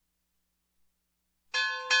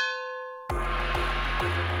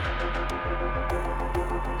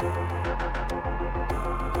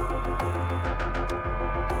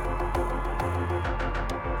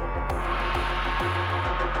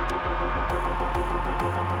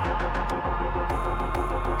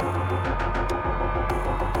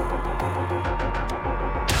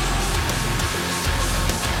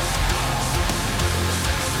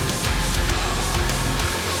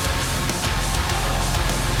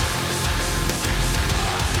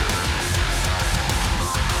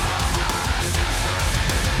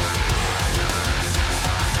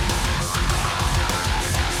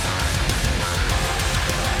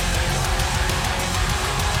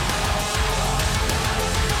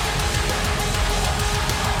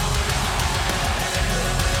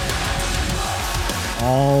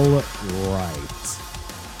All right.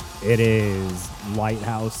 It is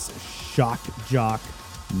Lighthouse Shock Jock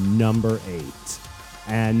number 8.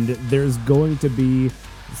 And there's going to be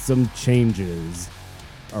some changes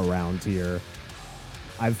around here.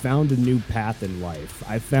 I've found a new path in life.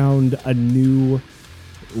 I found a new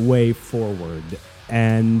way forward.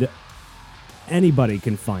 And anybody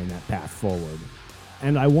can find that path forward.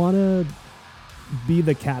 And I want to be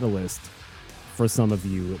the catalyst for some of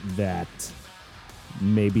you that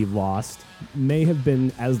may be lost, may have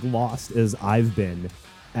been as lost as I've been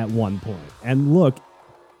at one point. And look,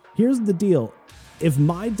 here's the deal. If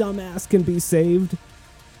my dumbass can be saved,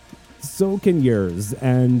 so can yours.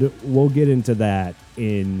 And we'll get into that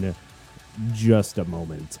in just a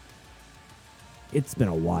moment. It's been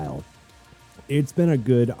a while. It's been a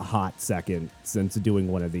good hot second since doing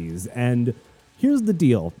one of these. And here's the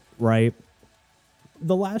deal, right?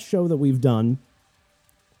 The last show that we've done,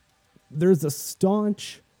 there's a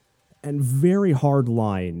staunch and very hard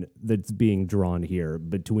line that's being drawn here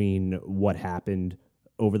between what happened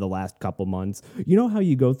over the last couple months. You know how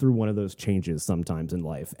you go through one of those changes sometimes in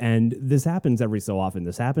life, and this happens every so often.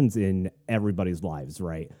 This happens in everybody's lives,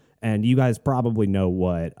 right? And you guys probably know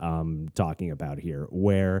what I'm talking about here,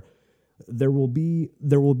 where there will be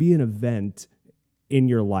an event in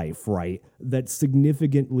your life, right, that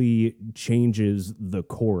significantly changes the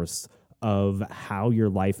course of how your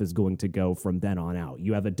life is going to go from then on out.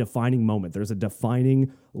 You have a defining moment. There's a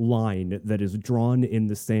defining line that is drawn in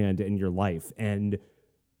the sand in your life, and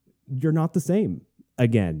you're not the same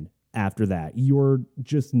again after that. You're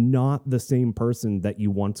just not the same person that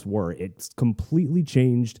you once were. It's completely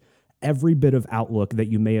changed every bit of outlook that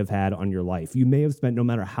you may have had on your life. You may have spent, no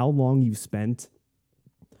matter how long you've spent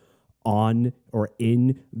on or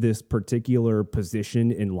in this particular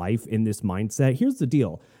position in life, in this mindset. Here's the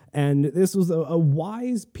deal. And this was a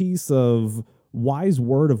wise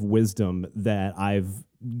word of wisdom that I've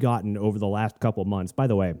gotten over the last couple months. By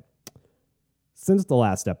the way, since the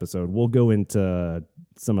last episode, we'll go into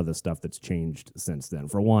some of the stuff that's changed since then.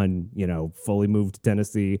 For one, fully moved to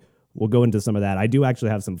Tennessee. We'll go into some of that. I do actually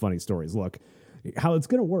have some funny stories. Look, how it's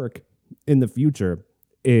going to work in the future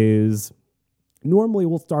is normally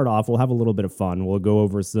we'll start off, we'll have a little bit of fun. We'll go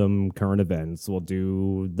over some current events. We'll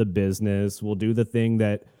do the business. We'll do the thing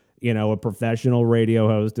that, a professional radio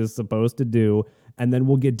host is supposed to do. And then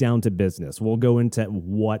we'll get down to business. We'll go into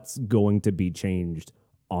what's going to be changed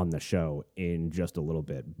on the show in just a little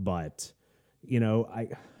bit. But,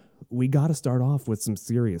 we got to start off with some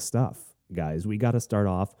serious stuff, guys. We got to start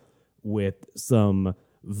off with some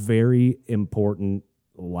very important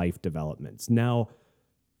life developments. Now,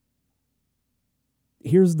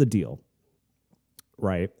 here's the deal,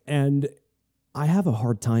 right? And I have a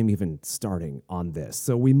hard time even starting on this,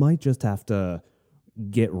 so we might just have to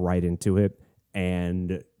get right into it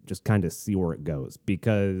and just kind of see where it goes.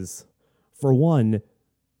 Because, for one,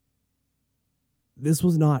 this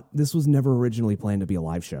was never originally planned to be a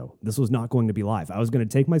live show. This was not going to be live. I was going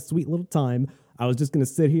to take my sweet little time. I was just going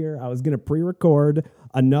to sit here. I was going to pre-record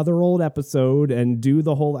another old episode and do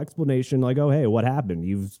the whole explanation like, oh, hey, what happened?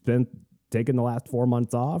 You've taken the last 4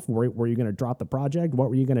 months off. Were you going to drop the project? What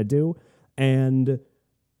were you going to do? And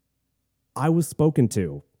I was spoken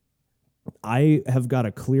to. I have got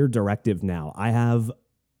a clear directive now. I have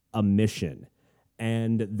a mission.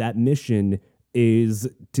 And that mission is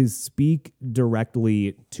to speak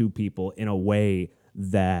directly to people in a way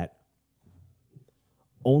that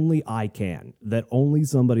only I can, that only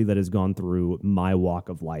somebody that has gone through my walk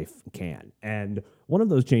of life can. And one of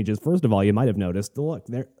those changes, first of all, you might have noticed, look,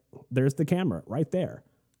 there's the camera right there.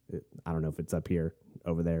 I don't know if it's up here,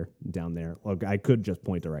 over there, down there. Look, I could just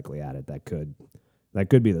point directly at it. That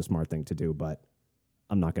could be the smart thing to do, but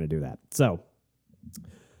I'm not going to do that. So,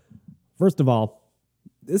 first of all,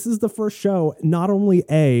 this is the first show. Not only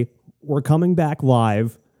we're coming back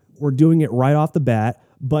live, we're doing it right off the bat,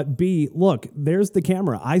 But B, look, there's the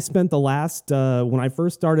camera. I spent the last, when I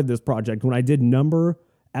first started this project, when I did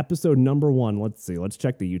episode number 1, let's see, let's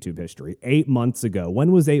check the YouTube history. 8 months ago.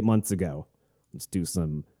 When was 8 months ago? Let's do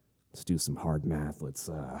some hard math. Let's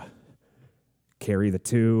carry the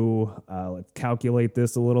 2. Let's calculate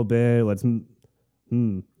this a little bit.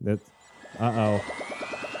 Uh-oh.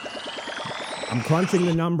 I'm crunching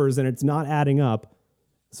the numbers and it's not adding up.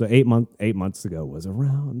 So 8 months ago was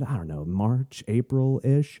around, I don't know, March,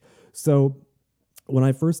 April-ish. So when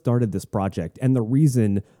I first started this project, and the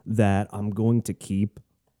reason that I'm going to keep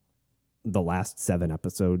the last 7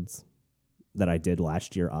 episodes that I did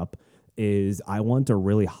last year up is I want to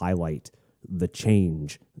really highlight the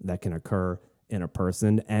change that can occur in a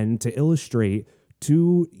person and to illustrate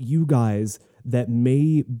to you guys that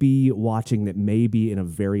may be watching, that may be in a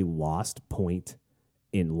very lost point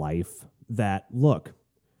in life, that, look,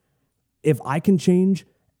 if I can change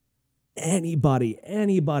anybody,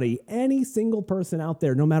 any single person out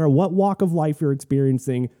there, no matter what walk of life you're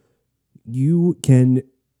experiencing, you can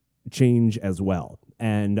change as well.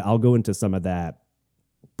 And I'll go into some of that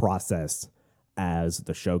process as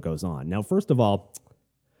the show goes on. Now, first of all,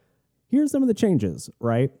 here's some of the changes,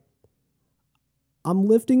 right? I'm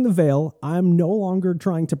lifting the veil. I'm no longer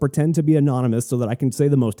trying to pretend to be anonymous so that I can say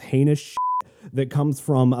the most heinous shit that comes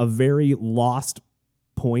from a very lost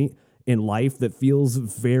point in life that feels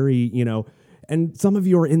very, and some of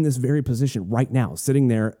you are in this very position right now, sitting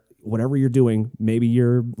there, whatever you're doing. Maybe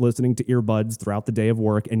you're listening to earbuds throughout the day of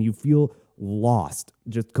work and you feel lost,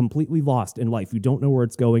 just completely lost in life. You don't know where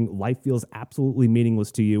it's going. Life feels absolutely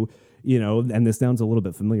meaningless to you, and this sounds a little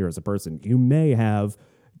bit familiar as a person. You may have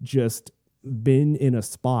just been in a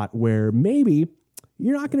spot where maybe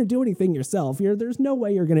you're not going to do anything yourself. There's no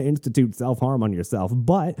way you're going to institute self-harm on yourself,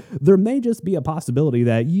 but there may just be a possibility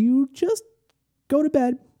that you just go to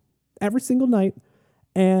bed every single night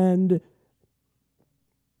and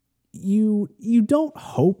you don't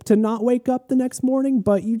hope to not wake up the next morning,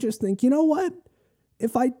 but you just think, you know what?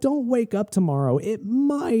 If I don't wake up tomorrow, it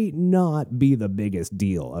might not be the biggest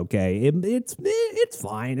deal, okay? It's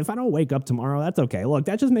fine. If I don't wake up tomorrow, that's okay. Look,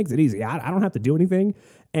 that just makes it easy. I don't have to do anything.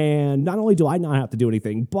 And not only do I not have to do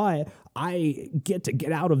anything, but I get to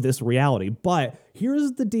get out of this reality. But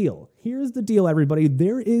here's the deal. Here's the deal, everybody.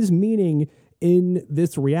 There is meaning in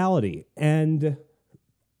this reality. And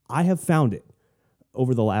I have found it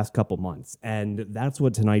over the last couple months. And that's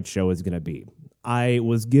what tonight's show is going to be. I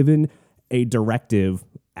was given a directive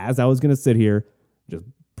as I was going to sit here, just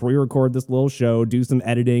pre-record this little show, do some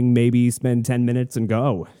editing, maybe spend 10 minutes and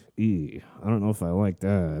go, I don't know if I like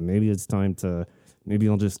that. Maybe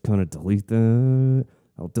I'll just kind of delete that.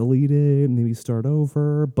 I'll delete it, maybe start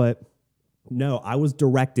over. But no, I was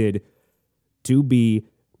directed to be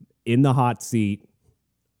in the hot seat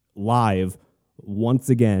live once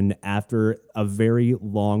again after a very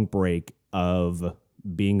long break of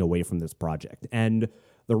being away from this project. And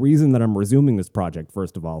the reason that I'm resuming this project,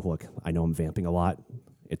 first of all, look, I know I'm vamping a lot.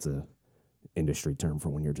 It's a industry term for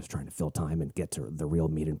when you're just trying to fill time and get to the real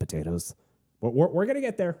meat and potatoes. But we're going to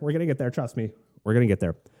get there. We're going to get there. Trust me. We're going to get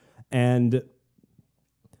there. And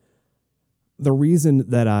the reason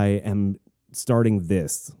that I am starting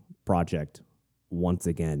this project once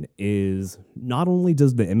again is not only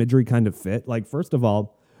does the imagery kind of fit, like, first of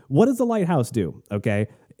all, what does a lighthouse do? Okay.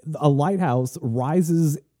 A lighthouse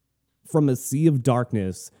rises from a sea of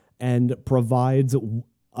darkness and provides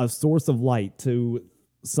a source of light to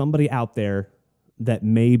somebody out there that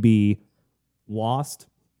may be lost,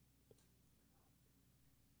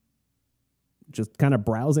 just kind of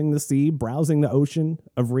browsing the sea, browsing the ocean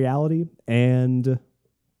of reality, and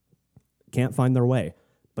can't find their way.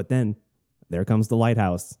 But then there comes the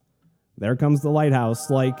lighthouse. There comes the lighthouse,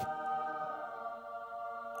 like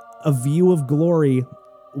a view of glory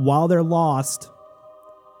while they're lost.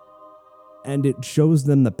 And it shows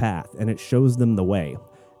them the path, and it shows them the way.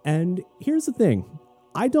 And here's the thing.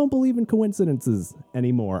 I don't believe in coincidences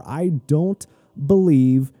anymore. I don't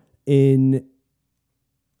believe in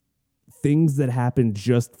things that happen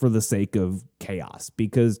just for the sake of chaos,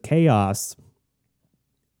 because chaos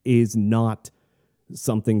is not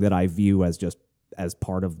something that I view as just as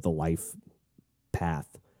part of the life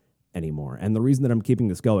path anymore. And the reason that I'm keeping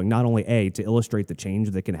this going, not only to illustrate the change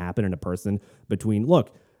that can happen in a person between,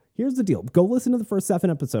 look, here's the deal. Go listen to the first 7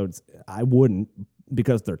 episodes. I wouldn't,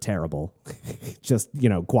 because they're terrible. Just,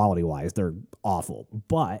 quality-wise, they're awful.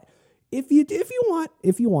 But if you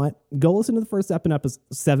want, go listen to the first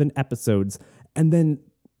 7 episodes, and then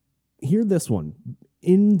hear this one.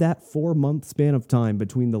 In that 4-month span of time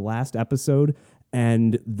between the last episode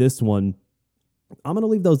and this one, I'm going to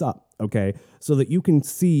leave those up, okay, so that you can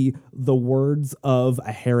see the words of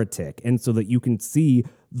a heretic and so that you can see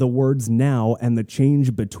the words now and the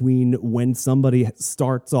change between when somebody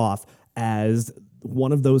starts off as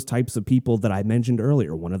one of those types of people that I mentioned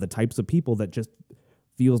earlier, one of the types of people that just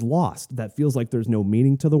feels lost, that feels like there's no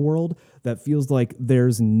meaning to the world, that feels like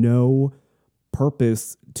there's no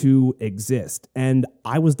purpose to exist. And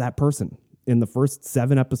I was that person in the first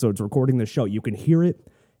 7 episodes recording the show. You can hear it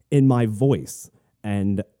in my voice.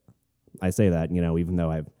 And I say that, even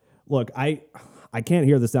though I can't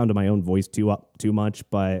hear the sound of my own voice too much,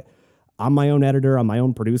 but I'm my own editor, I'm my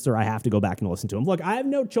own producer. I have to go back and listen to them. Look, I have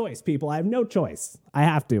no choice, people. I have no choice. I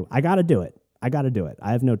have to. I got to do it.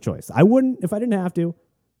 I have no choice. I wouldn't if I didn't have to,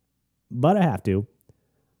 but I have to.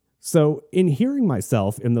 So in hearing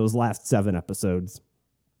myself in those last 7 episodes,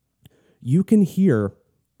 you can hear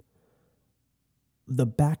the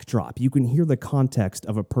backdrop. You can hear the context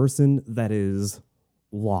of a person that is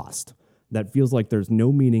lost, that feels like there's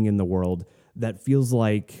no meaning in the world, that feels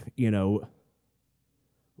like,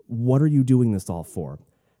 what are you doing this all for?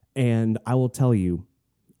 And I will tell you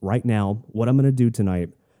right now, what I'm going to do tonight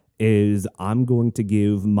is I'm going to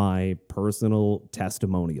give my personal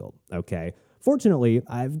testimonial, okay? Fortunately,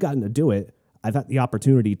 I've gotten to do it. I've had the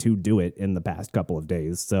opportunity to do it in the past couple of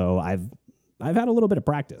days, so I've had a little bit of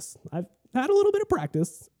practice. I've had a little bit of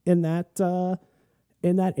practice in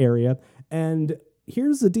that area. And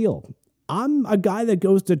here's the deal. I'm a guy that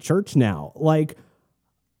goes to church now. Like,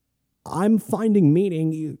 I'm finding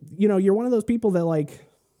meaning. You're one of those people that,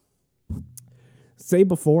 say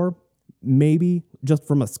before, maybe just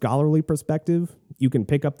from a scholarly perspective, you can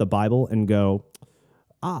pick up the Bible and go,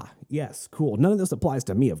 yes, cool. None of this applies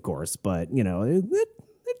to me, of course, but, it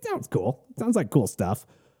sounds cool. It sounds like cool stuff.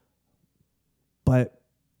 But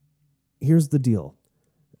here's the deal.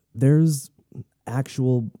 There's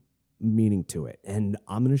actual meaning to it, and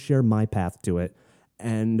I'm going to share my path to it.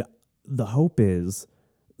 And the hope is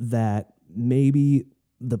that maybe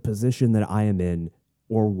the position that I am in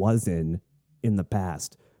or was in the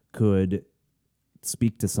past could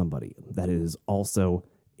speak to somebody that is also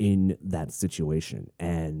in that situation.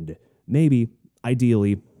 And maybe,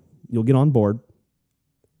 ideally, you'll get on board.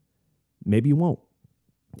 Maybe you won't.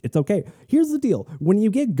 It's okay. Here's the deal. When you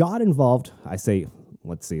get God involved, I say,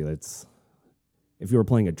 if you were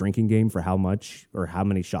playing a drinking game for how much or how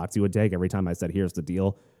many shots you would take every time I said, here's the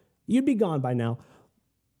deal, you'd be gone by now.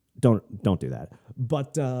 Don't do that.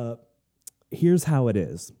 But here's how it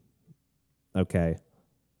is. Okay.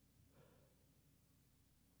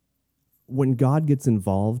 When God gets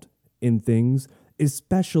involved in things,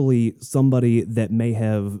 especially somebody that may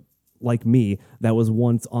have, like me, that was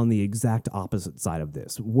once on the exact opposite side of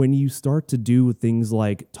this. When you start to do things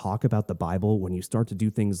like talk about the Bible, when you start to do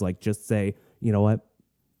things like just say, you know what,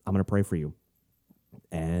 I'm going to pray for you,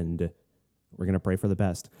 and we're going to pray for the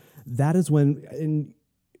best. That is when, and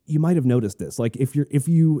you might have noticed this, like if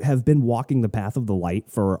you have been walking the path of the light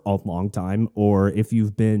for a long time, or if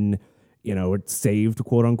you've been, saved,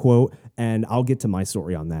 quote unquote, and I'll get to my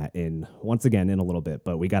story on that once again in a little bit,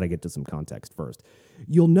 but we got to get to some context first.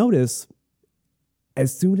 You'll notice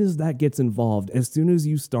as soon as that gets involved, as soon as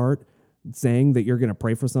you start saying that you're going to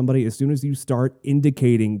pray for somebody, as soon as you start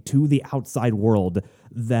indicating to the outside world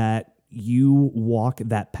that you walk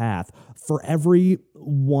that path, for every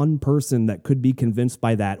one person that could be convinced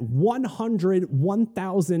by that, 100,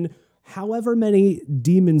 1,000, however many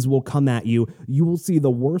demons will come at you, you will see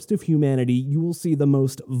the worst of humanity. You will see the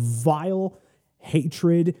most vile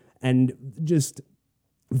hatred and just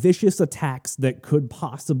vicious attacks that could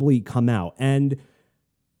possibly come out. And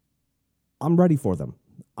I'm ready for them.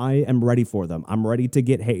 I am ready for them. I'm ready to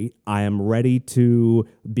get hate. I am ready to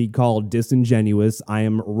be called disingenuous. I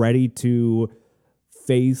am ready to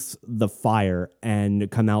face the fire and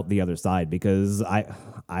come out the other side, because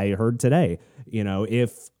I heard today,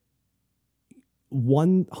 if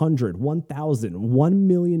 100, 1,000, 1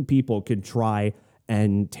 million people could try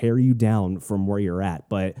and tear you down from where you're at.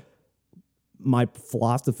 But my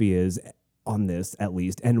philosophy is on this, at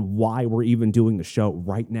least, and why we're even doing the show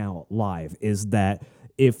right now live, is that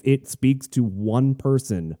if it speaks to one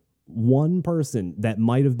person that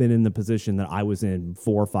might have been in the position that I was in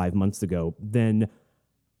 4 or 5 months ago, then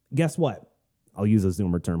guess what? I'll use a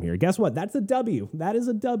Zoomer term here. Guess what? That's a W. That is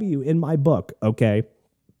a W in my book, okay?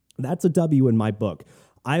 That's a W in my book.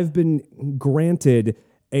 I've been granted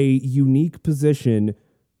a unique position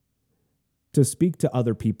to speak to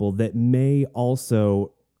other people that may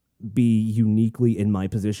also be uniquely in my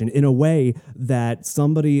position, in a way that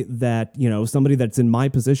somebody that's in my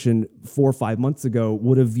position 4 or 5 months ago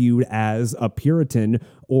would have viewed as a Puritan,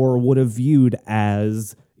 or would have viewed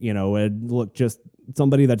as, and look, just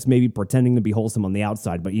somebody that's maybe pretending to be wholesome on the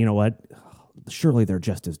outside, but you know what? Surely they're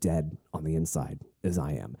just as dead on the inside as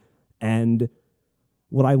I am. And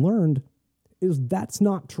what I learned is that's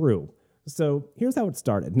not true. So here's how it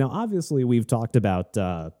started. Now, obviously, we've talked about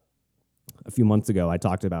a few months ago, I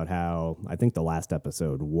talked about how I think the last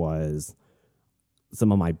episode was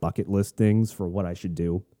some of my bucket list things for what I should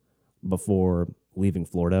do before leaving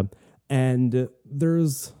Florida. And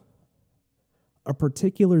there's a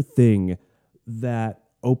particular thing that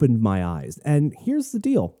opened my eyes. And here's the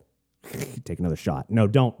deal. Take another shot. No,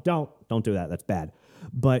 don't do that. That's bad.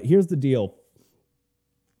 But here's the deal.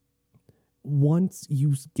 Once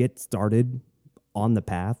you get started on the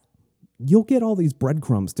path, you'll get all these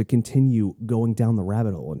breadcrumbs to continue going down the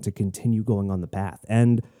rabbit hole and to continue going on the path.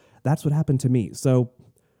 And that's what happened to me. So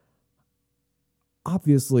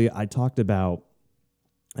obviously I talked about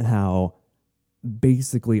how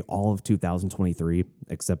basically all of 2023,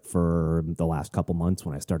 except for the last couple months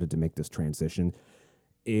when I started to make this transition,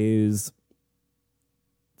 is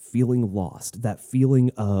feeling lost. That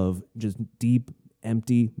feeling of just deep,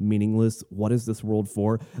 empty, meaningless. What is this world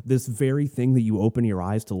for? This very thing that you open your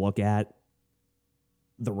eyes to look at,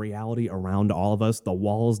 the reality around all of us, the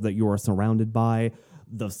walls that you are surrounded by,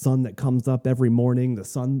 the sun that comes up every morning,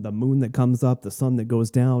 the moon that comes up, the sun that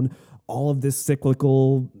goes down, all of this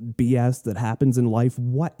cyclical BS that happens in life.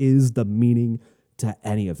 What is the meaning to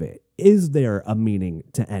any of it? Is there a meaning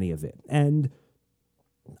to any of it? And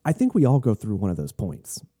I think we all go through one of those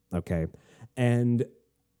points, okay? And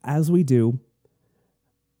as we do,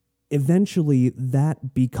 eventually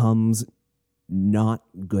that becomes not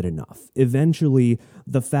good enough. Eventually,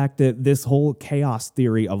 the fact that this whole chaos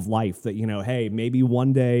theory of life that, hey, maybe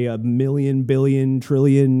one day a million, billion,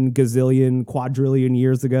 trillion, gazillion, quadrillion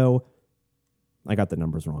years ago, I got the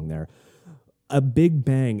numbers wrong there, a big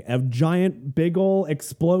bang, a giant big ol'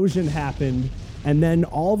 explosion happened, and then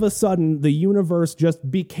all of a sudden the universe just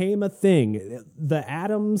became a thing. The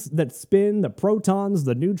atoms that spin, the protons,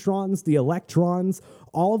 the neutrons, the electrons,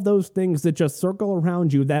 all of those things that just circle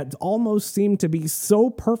around you that almost seem to be so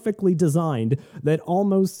perfectly designed, that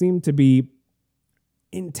almost seem to be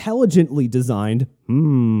intelligently designed.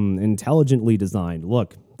 Intelligently designed.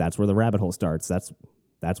 Look, that's where the rabbit hole starts.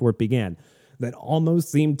 That's where it began. That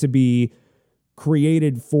almost seemed to be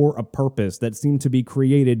created for a purpose, that seemed to be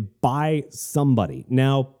created by somebody.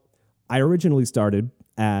 Now, I originally started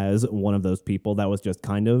as one of those people that was just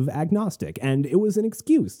kind of agnostic, and it was an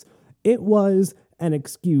excuse. It was an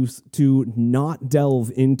excuse to not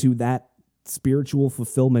delve into that spiritual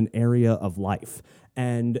fulfillment area of life.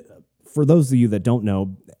 And for those of you that don't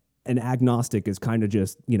know, an agnostic is kind of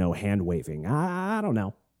just, hand waving. I don't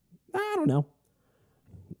know.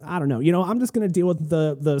 I'm just going to deal with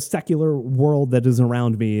the secular world that is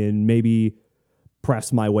around me and maybe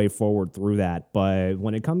press my way forward through that. But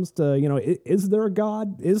when it comes to, is there a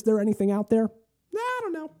God? Is there anything out there? I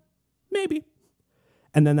don't know. Maybe.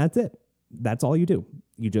 And then that's it. That's all you do.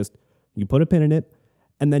 You put a pin in it.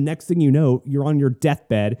 And then next thing you know, you're on your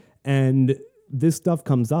deathbed and this stuff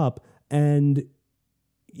comes up and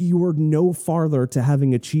you are no farther to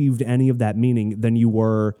having achieved any of that meaning than you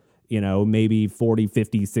were, maybe 40,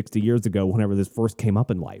 50, 60 years ago, whenever this first came up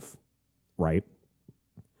in life, right?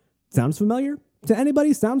 Sounds familiar to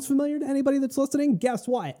anybody? Sounds familiar to anybody that's listening? Guess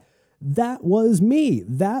what? That was me.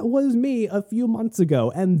 That was me a few months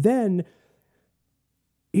ago. And then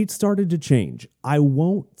it started to change. I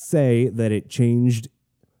won't say that it changed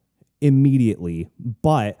immediately,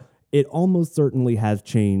 but it almost certainly has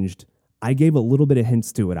changed. I gave a little bit of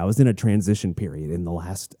hints to it. I was in a transition period in the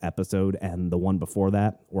last episode and the one before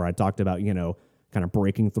that, where I talked about, kind of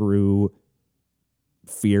breaking through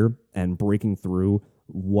fear and breaking through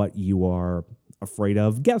what you are afraid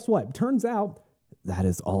of. Guess what? Turns out that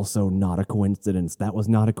is also not a coincidence. That was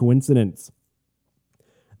not a coincidence.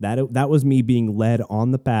 That was me being led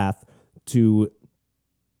on the path to,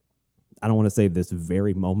 I don't want to say this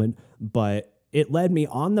very moment, but it led me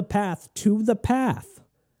on the path to the path.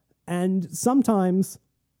 And sometimes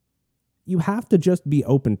you have to just be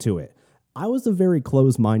open to it. I was a very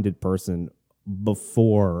close-minded person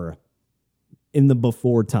before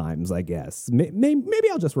times, I guess. Maybe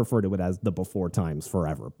I'll just refer to it as the before times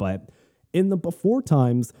forever. But in the before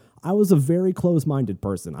times, I was a very close-minded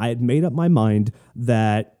person. I had made up my mind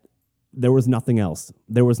that there was nothing else.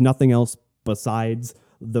 There was nothing else besides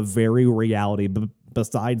the very reality,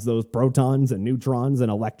 besides those protons and neutrons and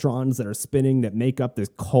electrons that are spinning that make up this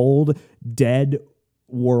cold, dead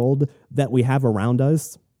world that we have around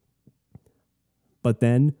us. But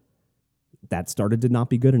then that started to not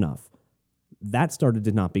be good enough. That started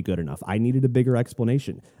to not be good enough. I needed a bigger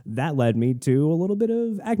explanation. That led me to a little bit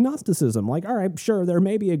of agnosticism. Like, all right, sure, there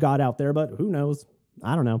may be a God out there, but who knows?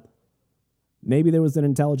 I don't know. Maybe there was an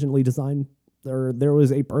intelligently designed, or there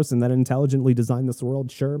was a person that intelligently designed this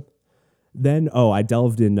world. Sure. Then, I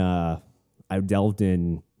delved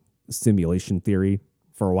in simulation theory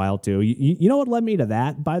for a while too. You know what led me to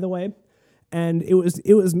that, by the way? And it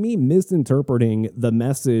was me misinterpreting the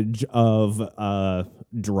message of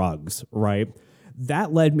drugs, right?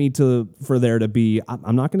 That led me for there to be,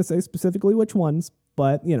 I'm not going to say specifically which ones,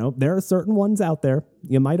 but there are certain ones out there,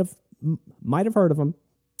 you might have heard of them,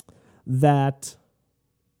 that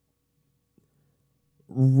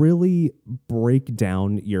really break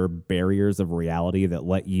down your barriers of reality, that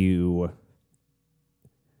let you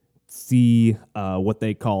see what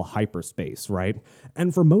they call hyperspace, right?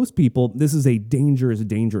 And for most people, this is a dangerous,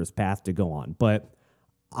 dangerous path to go on. But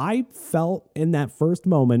I felt in that first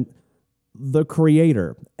moment the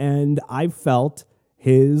Creator, and I felt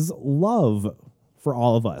his love for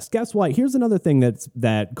all of us. Guess what? Here's another thing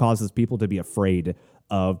that causes people to be afraid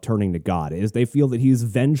of turning to God, is they feel that he's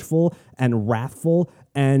vengeful and wrathful,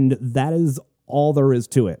 and that is all there is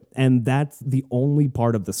to it. And that's the only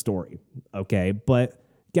part of the story, okay? But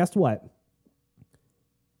guess what?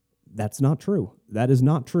 That's not true. That is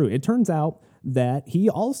not true. It turns out that he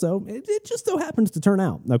also, it just so happens to turn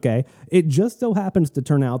out, okay? It just so happens to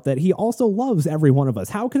turn out that he also loves every one of us.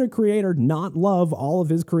 How could a creator not love all of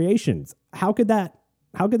his creations? How could that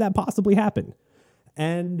possibly happen?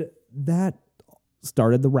 And that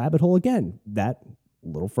started the rabbit hole again. That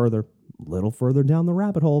little further down the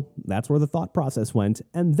rabbit hole, that's where the thought process went.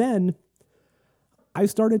 And then I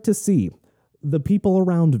started to see the people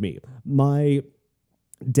around me. My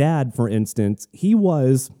dad, for instance, he's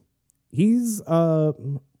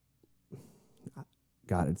God,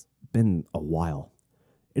 it's been a while.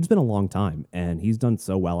 It's been a long time, and he's done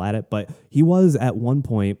so well at it, but he was at one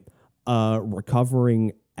point a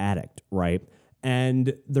recovering addict, right?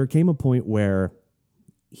 And there came a point where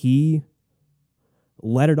he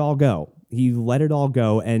let it all go. He let it all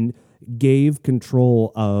go and gave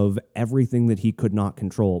control of everything that he could not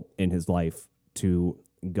control in his life to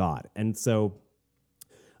God. And so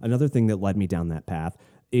another thing that led me down that path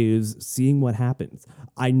is seeing what happens.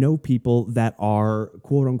 I know people that are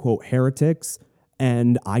quote unquote heretics,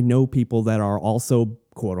 and I know people that are also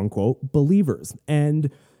quote unquote believers. And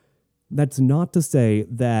that's not to say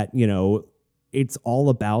that, it's all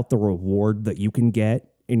about the reward that you can get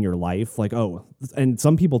in your life. Like, and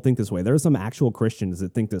some people think this way. There are some actual Christians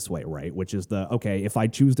that think this way, right? Which is okay, if I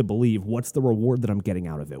choose to believe, what's the reward that I'm getting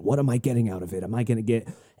out of it? What am I getting out of it? Am I going to get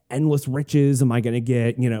endless riches? Am I going to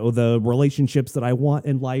get, the relationships that I want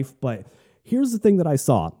in life? But here's the thing that I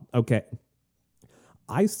saw. Okay.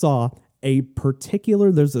 I saw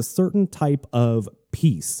there's a certain type of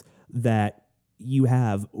peace that you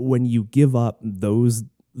have when you give up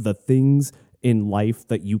the things in life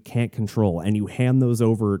that you can't control, and you hand those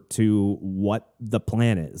over to what the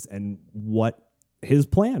plan is and what his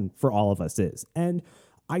plan for all of us is. And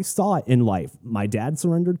I saw it in life. My dad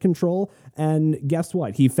surrendered control, and guess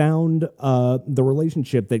what? He found the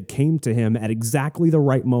relationship that came to him at exactly the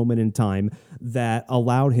right moment in time that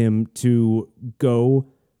allowed him to go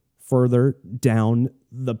further down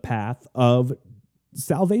the path of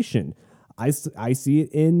salvation. I see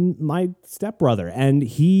it in my stepbrother, and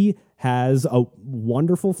he has a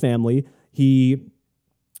wonderful family. He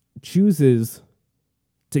chooses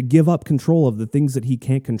to give up control of the things that he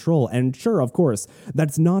can't control. And sure, of course,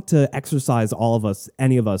 that's not to exercise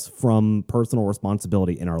any of us from personal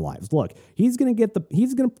responsibility in our lives. Look, he's going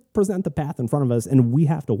to present the path in front of us, and we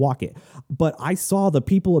have to walk it. But I saw the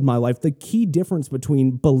people in my life, the key difference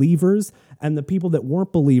between believers and the people that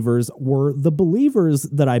weren't believers were the believers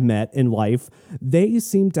that I met in life. They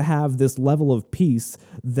seemed to have this level of peace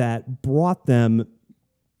that brought them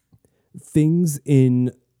things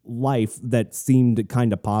in life that seemed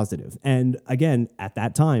kind of positive. And again, at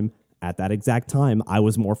that exact time, I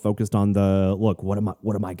was more focused on what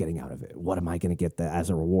am I getting out of it? What am I going to get as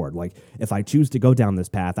a reward? Like, if I choose to go down this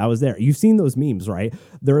path, I was there. You've seen those memes, right?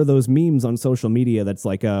 There are those memes on social media that's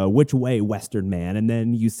like, which way, Western man? And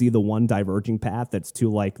then you see the one diverging path that's to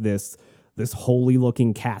like this holy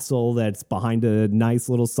looking castle that's behind a nice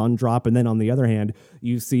little sun drop. And then on the other hand,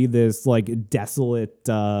 you see this like desolate,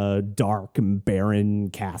 dark and barren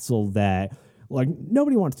castle that like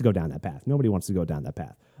nobody wants to go down that path. Nobody wants to go down that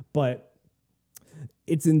path. But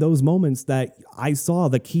it's in those moments that I saw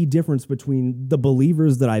the key difference between the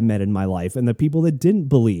believers that I met in my life and the people that didn't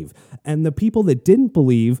believe. And the people that didn't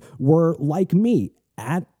believe were like me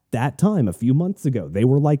at that time, a few months ago. They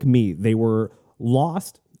were like me. They were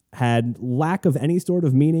lost had lack of any sort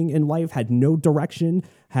of meaning in life, had no direction,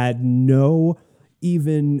 had no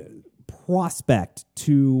even prospect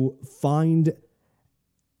to find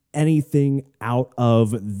anything out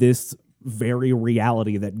of this very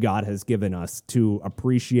reality that God has given us to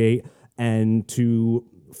appreciate and to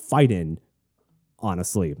fight in,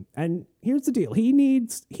 honestly. And here's the deal. He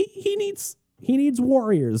needs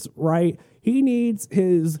warriors, right? He needs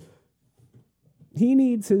his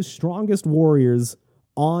strongest warriors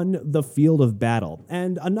on the field of battle.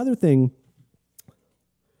 And another thing,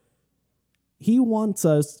 he wants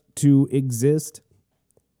us to exist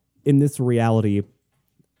in this reality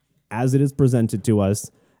as it is presented to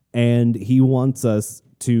us, and he wants us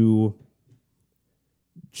to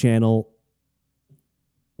channel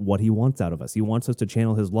what he wants out of us. He wants us to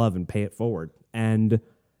channel his love and pay it forward. And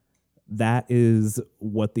that is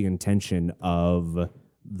what the intention of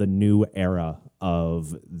the new era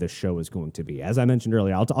of the show is going to be. As I mentioned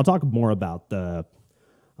earlier, I'll talk more about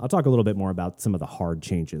I'll talk a little bit more about some of the hard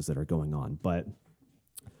changes that are going on. But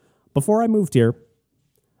before I moved here,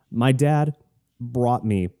 my dad brought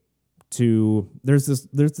me to there's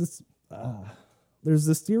this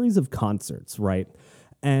series of concerts, right?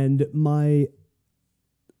 And my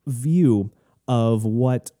view of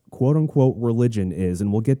what quote unquote religion is,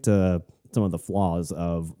 and we'll get to some of the flaws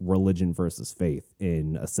of religion versus faith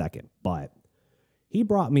in a second, but he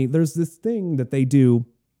brought me, there's this thing that they do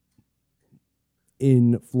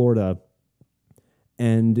in Florida,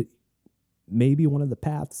 and maybe one of the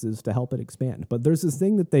paths is to help it expand, but there's this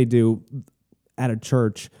thing that they do at a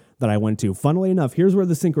church that I went to. Funnily enough, here's where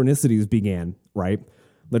the synchronicities began, right?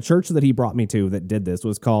 The church that he brought me to that did this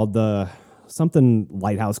was called the something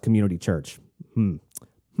Lighthouse Community Church.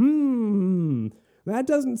 That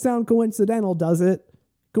doesn't sound coincidental, does it?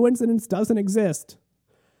 Coincidence doesn't exist.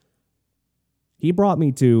 He brought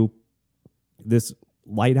me to this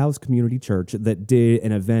Lighthouse Community Church that did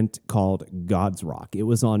an event called God's Rock. It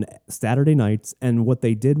was on Saturday nights, and what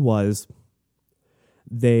they did was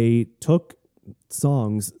they took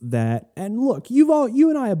songs that, and look, you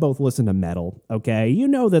and I have both listened to metal, okay? You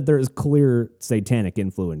know that there is clear satanic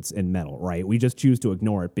influence in metal, right? We just choose to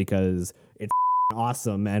ignore it because it's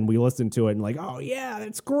awesome, and we listen to it and like, oh yeah,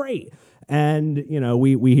 that's great, and you know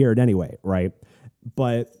we hear it anyway, right?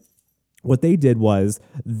 But what they did was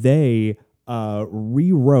they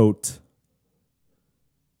rewrote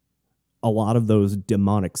a lot of those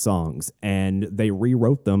demonic songs, and they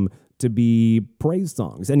rewrote them to be praise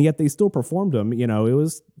songs, and yet they still performed them. You know, it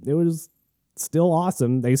was still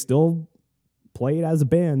awesome. They still played as a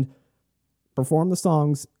band, performed the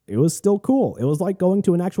songs. It was still cool. It was like going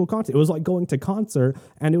to an actual concert. It was like going to concert,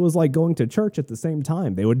 and it was like going to church at the same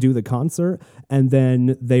time. They would do the concert, and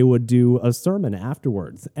then they would do a sermon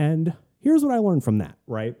afterwards. And here's what I learned from that,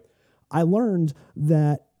 right? I learned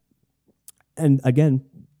that, and again,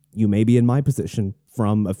 you may be in my position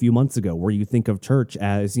from a few months ago where you think of church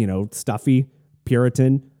as, you know, stuffy,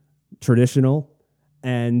 Puritan, traditional.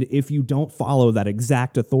 And if you don't follow that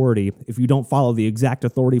exact authority, if you don't follow the exact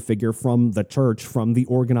authority figure from the church, from the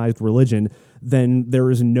organized religion, then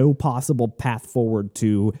there is no possible path forward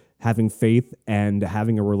to having faith and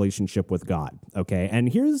having a relationship with God. Okay. And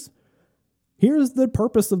here's the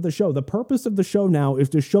purpose of the show. The purpose of the show now is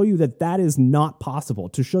to show you that that is not possible,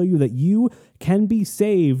 to show you that you can be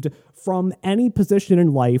saved from any position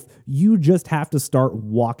in life. You just have to start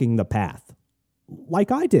walking the path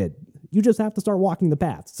like I did. You just have to start walking the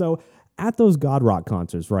path. So at those God Rock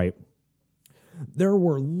concerts, right, there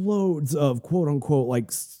were loads of quote unquote,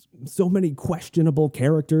 like so many questionable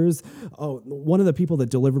characters. Oh, one of the people that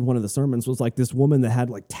delivered one of the sermons was like this woman that had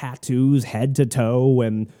like tattoos head to toe.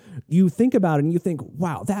 And you think about it and you think,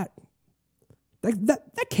 wow, that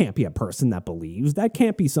can't be a person that believes. That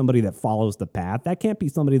can't be somebody that follows the path. That can't be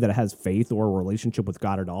somebody that has faith or a relationship with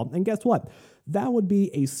God at all. And guess what? That would be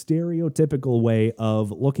a stereotypical way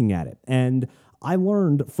of looking at it. And I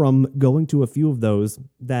learned from going to a few of those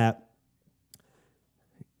that,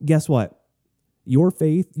 guess what? Your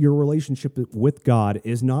faith, your relationship with God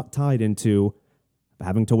is not tied into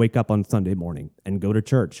having to wake up on Sunday morning and go to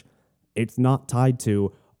church. It's not tied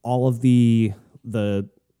to all of the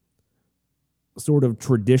sort of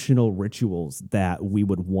traditional rituals that we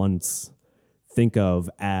would once think of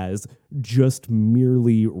as just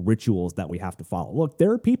merely rituals that we have to follow. Look, there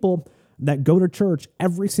are people that go to church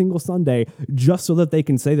every single Sunday just so that they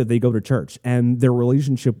can say that they go to church, and their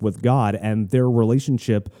relationship with God and their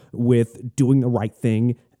relationship with doing the right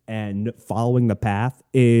thing and following the path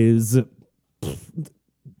is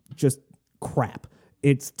just crap.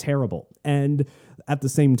 It's terrible. And at the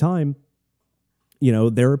same time, you know,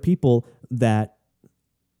 there are people that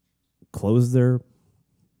close their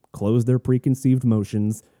close their preconceived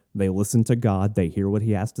notions. They listen to God. They hear what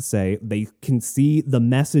he has to say. They can see the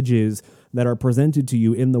messages that are presented to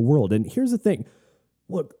you in the world. And here's the thing.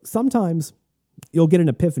 Look, sometimes you'll get an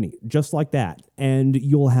epiphany just like that, and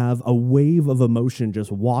you'll have a wave of emotion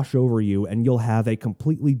just wash over you, and you'll have a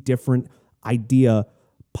completely different idea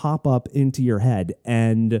pop up into your head.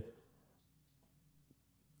 And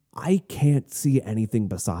I can't see anything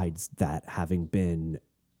besides that having been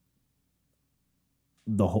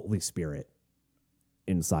the Holy Spirit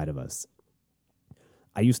inside of us.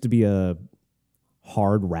 I used to be a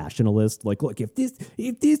hard rationalist. Like, look, if this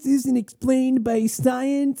isn't explained by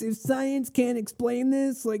science, if science can't explain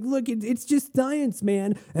this, like, look, it's just science,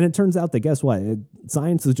 man. And it turns out that, guess what?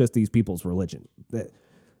 Science is just these people's religion.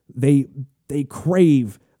 They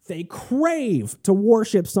crave to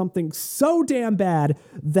worship something so damn bad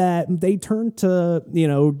that they turn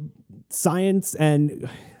to, science. And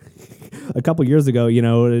a couple years ago,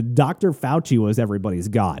 Dr. Fauci was everybody's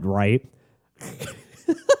god, right?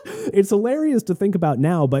 It's hilarious to think about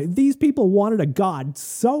now, but these people wanted a god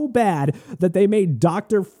so bad that they made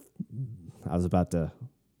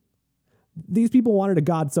These people wanted a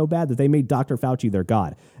god so bad that they made Dr. Fauci their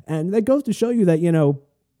god. And that goes to show you that,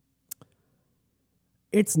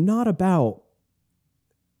 it's not about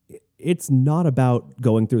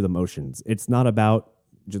going through the motions. It's not about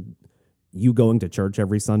just you going to church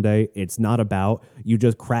every Sunday. It's not about you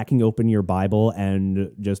just cracking open your Bible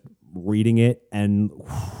and just reading it and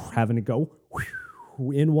having it go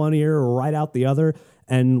in one ear right out the other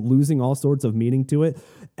and losing all sorts of meaning to it.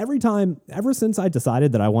 Ever since I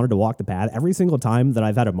decided that I wanted to walk the path, every single time that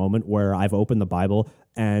I've had a moment where I've opened the Bible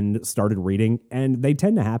and started reading, and they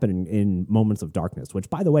tend to happen in moments of darkness, which,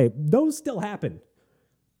 by the way, those still happen.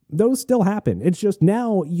 It's just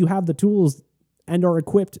now you have the tools and are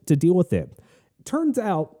equipped to deal with it. Turns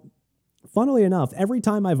out, funnily enough, every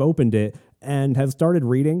time I've opened it and have started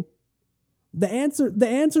reading, the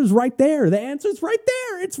answer's right there. The answer's right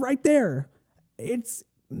there. It's right there. It's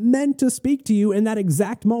meant to speak to you in that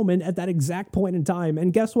exact moment at that exact point in time.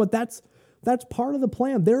 And guess what? That's part of the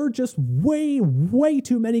plan. There are just way, way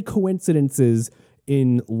too many coincidences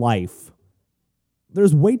in life.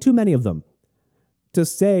 There's way too many of them to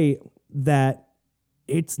say that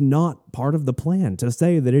it's not part of the plan, to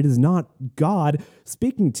say that it is not God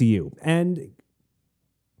speaking to you. And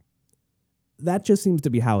that just seems to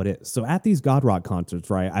be how it is. So at these God Rock concerts,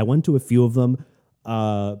 right, I went to a few of them,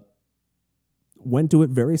 went to it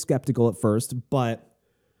very skeptical at first, but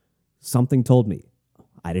something told me.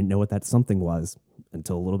 I didn't know what that something was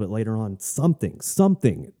until a little bit later on. Something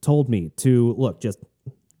told me to, look, just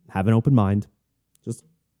have an open mind, just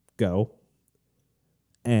go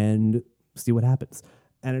and see what happens.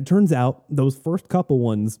 And it turns out those first couple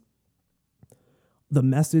ones, the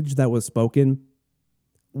message that was spoken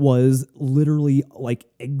was literally like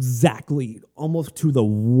exactly almost to the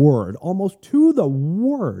word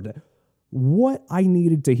what I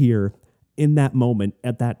needed to hear in that moment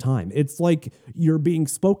at that time. It's like you're being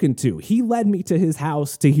spoken to. He led me to his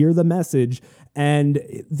house to hear the message, and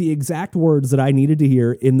the exact words that I needed to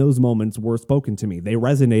hear in those moments were spoken to me. They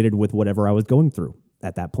resonated with whatever I was going through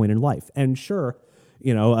at that point in life. And sure,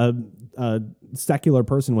 a secular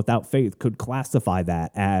person without faith could classify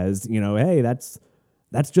that as, hey, that's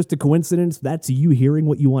just a coincidence. That's you hearing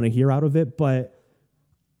what you want to hear out of it. But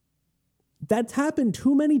that's happened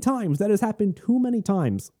too many times. That has happened too many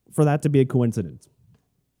times for that to be a coincidence.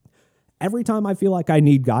 Every time I feel like I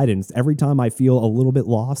need guidance, every time I feel a little bit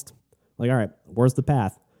lost, like, all right, where's the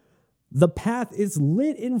path? The path is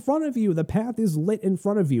lit in front of you.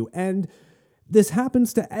 And this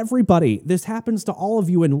happens to everybody. This happens to all of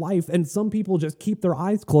you in life. And some people just keep their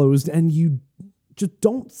eyes closed and you just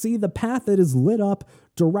don't see the path that is lit up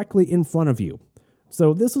directly in front of you.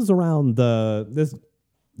 So this was around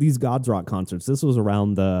these God's Rock concerts. This was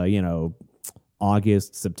around the,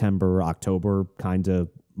 August, September, October kind of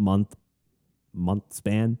month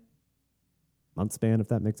span, if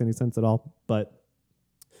that makes any sense at all. But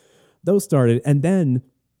those started. And then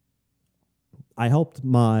I helped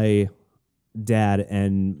my dad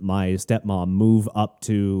and my stepmom move up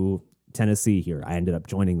to Tennessee here. I ended up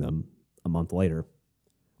joining them a month later.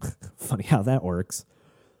 Funny how that works.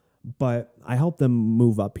 But I helped them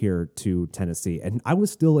move up here to Tennessee, and I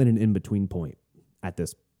was still in an in-between point at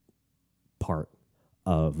this part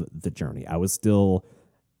of the journey. I was still,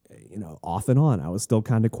 off and on. I was still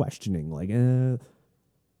kind of questioning, like,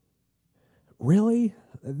 really?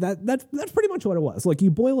 That's pretty much what it was. Like,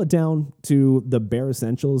 you boil it down to the bare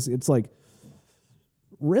essentials. It's like,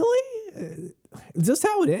 really? Is this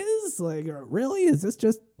how it is? Like, really? Is this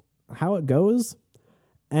just how it goes?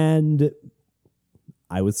 And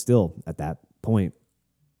I was still at that point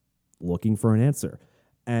looking for an answer.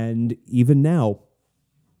 And even now,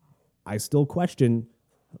 I still question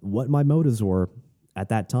what my motives were at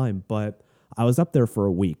that time. But I was up there for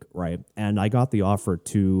a week, right? And I got the offer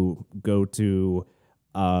to go to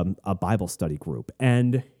a Bible study group.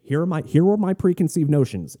 And here were my preconceived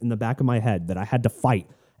notions in the back of my head that I had to fight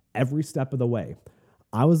every step of the way.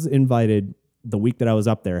 I was invited the week that I was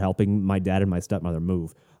up there helping my dad and my stepmother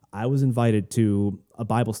move. I was invited to a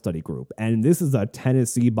Bible study group, and this is a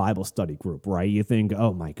Tennessee Bible study group, right? You think,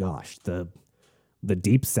 oh my gosh, the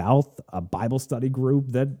Deep South, a Bible study group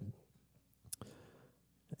that,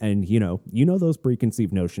 and you know those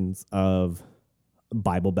preconceived notions of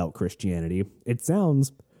Bible Belt Christianity. It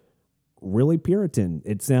sounds really Puritan.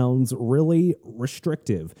 It sounds really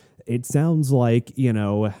restrictive. It sounds like,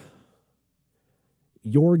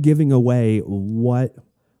 you're giving away what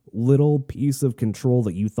little piece of control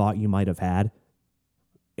that you thought you might have had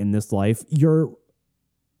in this life. You're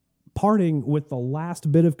parting with the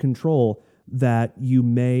last bit of control that you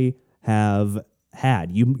may have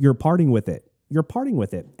had. You're parting with it. You're parting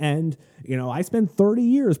with it. And, I spent 30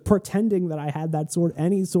 years pretending that I had that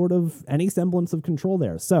any semblance of control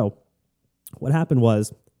there. So what happened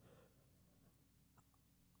was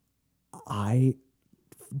I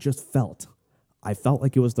felt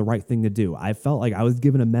like it was the right thing to do. I felt like I was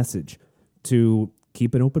given a message to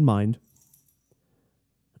keep an open mind.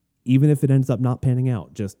 Even if it ends up not panning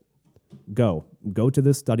out, just go to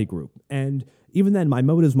this study group. And even then, my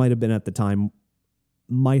motives might have been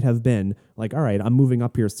like, all right, I'm moving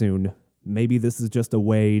up here soon. Maybe this is just a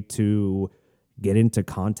way to get into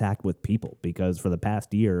contact with people, because for the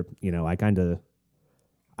past year,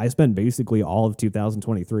 I spent basically all of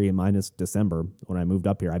 2023 minus December when I moved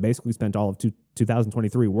up here. I basically spent all of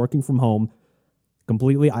 2023 working from home,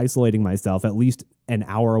 completely isolating myself, at least an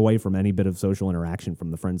hour away from any bit of social interaction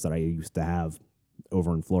from the friends that I used to have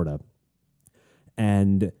over in Florida.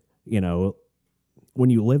 And, when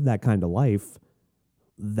you live that kind of life,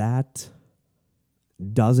 that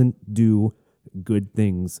doesn't do good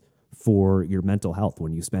things for your mental health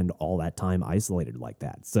when you spend all that time isolated like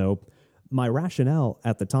that. So my rationale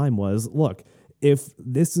at the time was, look, if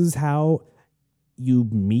this is how you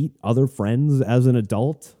meet other friends as an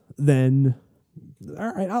adult, then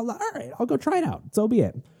all right, I'll go try it out. So be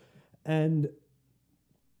it. And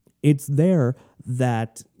it's there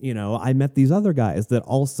that, I met these other guys that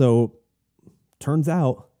also, turns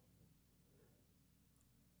out,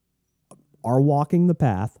 are walking the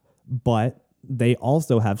path, but they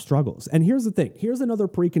also have struggles. And here's the thing. Here's another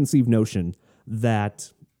preconceived notion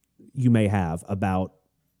that you may have about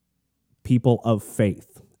people of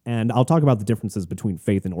faith. And I'll talk about the differences between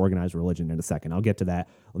faith and organized religion in a second. I'll get to that.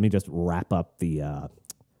 Let me just wrap up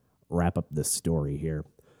this story here.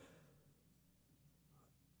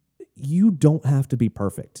 You don't have to be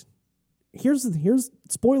perfect. Here's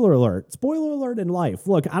spoiler alert in life.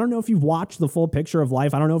 Look, I don't know if you've watched the full picture of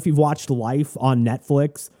Life. I don't know if you've watched Life on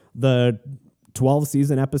Netflix, the 12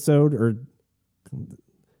 season episode or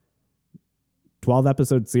 12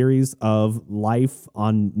 episode series of Life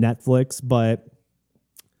on Netflix, but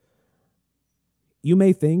you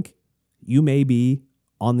may be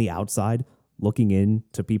on the outside looking in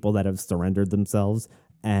to people that have surrendered themselves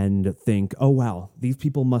and think, oh wow, these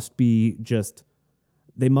people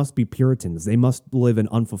they must be Puritans. They must live an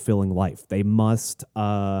unfulfilling life. They must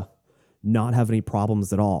not have any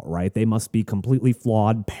problems at all, right? They must be completely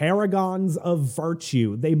flawed, paragons of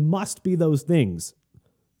virtue. They must be those things.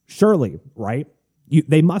 Surely, right?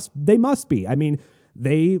 They must be. I mean,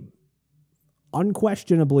 they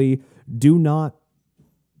unquestionably do not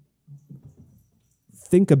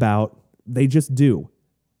think about, they just do.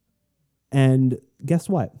 And guess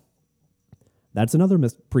what? That's another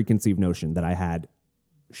preconceived notion that I had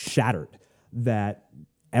shattered, that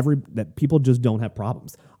people just don't have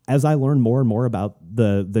problems. As I learn more and more about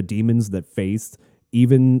the demons that face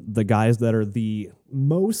even the guys that are the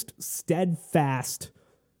most steadfast,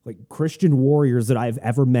 like, Christian warriors that I've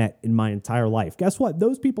ever met in my entire life, guess what?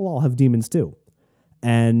 Those people all have demons too.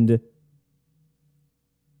 And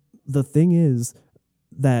the thing is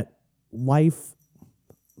that life,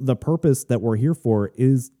 the purpose that we're here for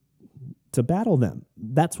is to battle them.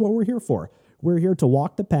 That's what we're here for. We're here to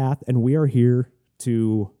walk the path, and we are here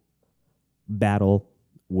to battle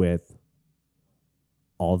with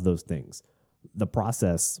all of those things. The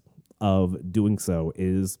process of doing so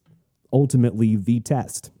is ultimately the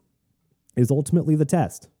test.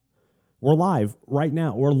 We're live right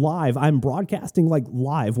now. We're live. I'm broadcasting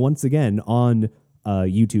live once again on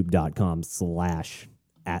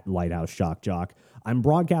youtube.com/@LighthouseShockJock. I'm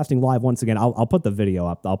broadcasting live once again. I'll put the video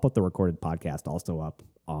up. I'll put the recorded podcast also up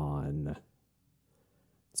on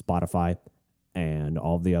Spotify and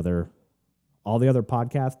all the other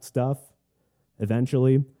podcast stuff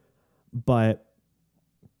eventually. But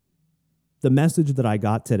the message that I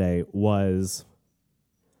got today was,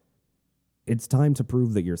 it's time to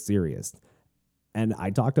prove that you're serious. And I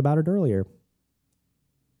talked about it earlier.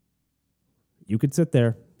 You could sit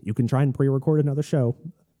there. You can try and pre-record another show.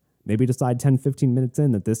 Maybe decide 10, 15 minutes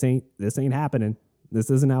in that this ain't happening. This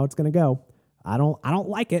isn't how it's going to go. I don't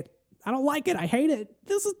like it. I don't like it. I hate it.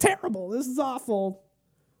 This is terrible. This is awful.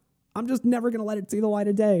 I'm just never going to let it see the light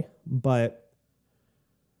of day. But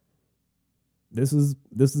this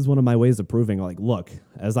is one of my ways of proving, like, look,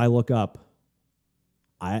 as I look up,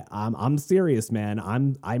 I'm serious,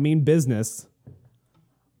 man. I mean business.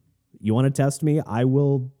 You want to test me? I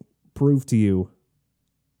will prove to you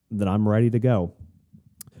that I'm ready to go.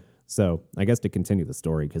 So I guess to continue the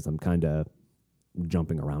story, because I'm kind of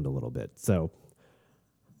jumping around a little bit. So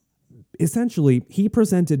essentially,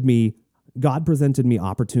 God presented me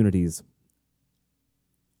opportunities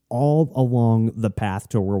all along the path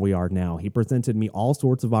to where we are now. He presented me all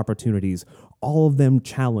sorts of opportunities. All of them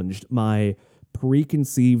challenged my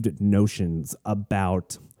preconceived notions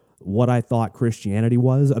about what I thought Christianity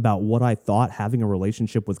was, about what I thought having a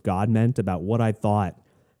relationship with God meant, about what I thought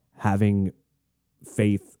having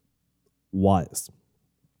faith was,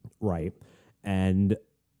 right? And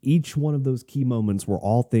each one of those key moments were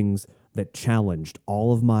all things that challenged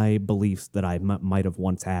all of my beliefs that I might have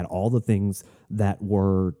once had, all the things that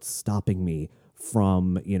were stopping me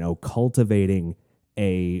from, cultivating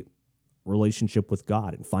a relationship with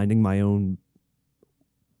God and finding my own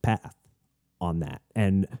path on that,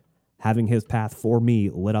 and having his path for me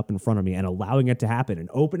lit up in front of me and allowing it to happen and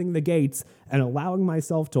opening the gates and allowing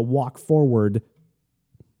myself to walk forward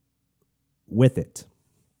with it.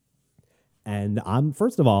 And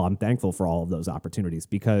first of all, I'm thankful for all of those opportunities,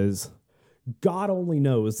 because God only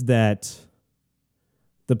knows that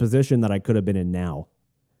the position that I could have been in now.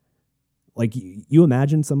 Like, you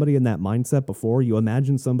imagine somebody in that mindset before, you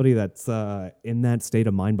imagine somebody that's in that state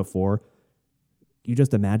of mind before, you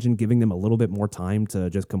just imagine giving them a little bit more time to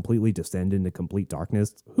just completely descend into complete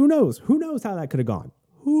darkness. Who knows? Who knows how that could have gone?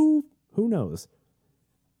 Who knows?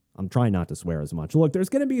 I'm trying not to swear as much. Look, there's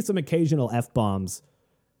going to be some occasional F-bombs,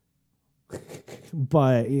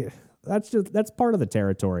 but that's part of the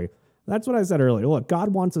territory. That's what I said earlier. Look, God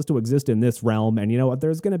wants us to exist in this realm, and you know what?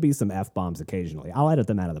 There's going to be some F-bombs occasionally. I'll edit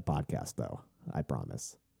them out of the podcast, though. I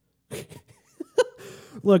promise.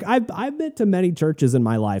 Look, I've been to many churches in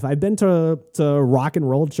my life. I've been to rock and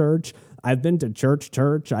roll church. I've been to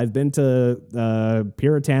church. I've been to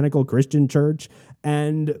puritanical Christian church.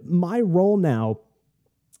 And my role now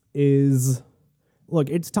is, look,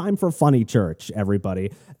 it's time for funny church,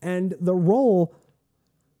 everybody. And the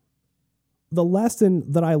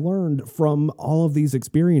lesson that I learned from all of these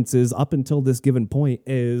experiences up until this given point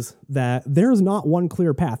is that there's not one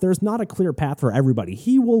clear path. There's not a clear path for everybody.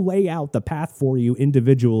 He will lay out the path for you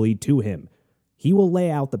individually to him. He will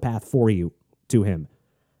lay out the path for you to him.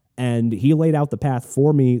 And he laid out the path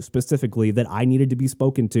for me specifically that I needed to be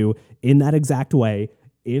spoken to in that exact way,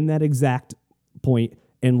 in that exact point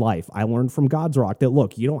in life. I learned from God's Rock that,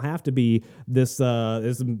 look, you don't have to be this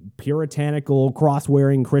puritanical,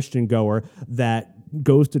 cross-wearing Christian goer that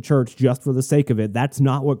goes to church just for the sake of it. That's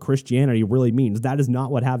not what Christianity really means. That is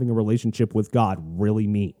not what having a relationship with God really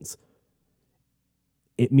means.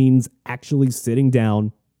 It means actually sitting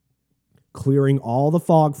down, clearing all the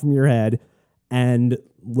fog from your head, and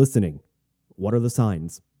listening. What are the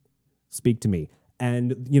signs? Speak to me.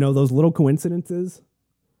 And, those little coincidences,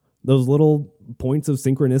 those little points of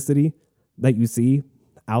synchronicity that you see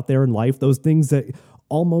out there in life, those things that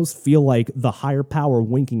almost feel like the higher power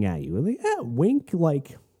winking at you. Like, wink,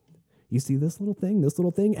 like, you see this little thing,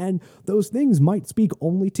 and those things might speak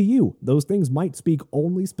only to you. Those things might speak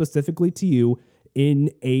only specifically to you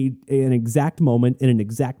in an exact moment, in an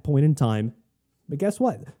exact point in time. But guess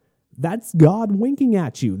what? That's God winking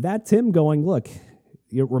at you. That's him going, look,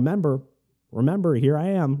 remember, here I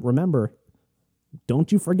am. Remember,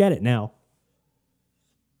 don't you forget it now.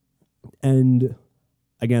 And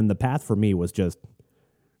again, the path for me was just,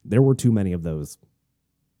 there were too many of those.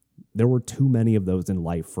 There were too many of those in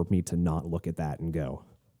life for me to not look at that and go,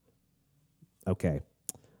 okay,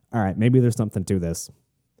 all right, maybe there's something to this.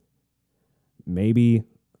 Maybe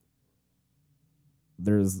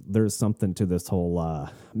there's something to this whole,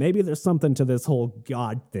 maybe there's something to this whole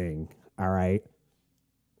God thing. All right.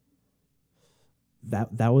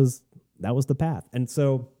 That was the path. And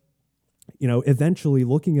so, eventually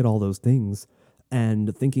looking at all those things,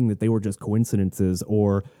 and thinking that they were just coincidences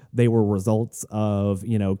or they were results of,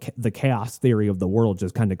 the chaos theory of the world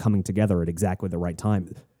just kind of coming together at exactly the right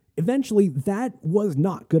time. Eventually, that was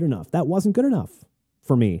not good enough. That wasn't good enough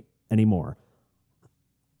for me anymore.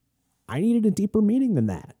 I needed a deeper meaning than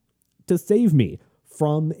that to save me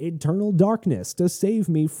from eternal darkness, to save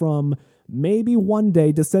me from maybe one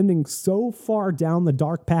day descending so far down the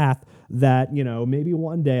dark path that, maybe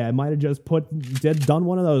one day I might have just done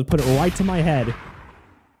one of those, put it right to my head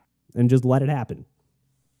and just let it happen.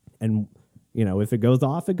 And, if it goes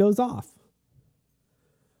off, it goes off.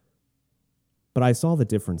 But I saw the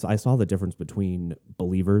difference. I saw the difference between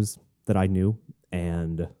believers that I knew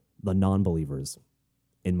and the non-believers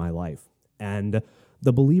in my life. And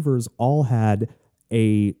the believers all had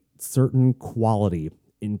a certain quality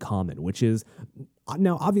in common, which is,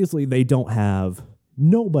 now obviously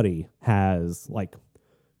nobody has like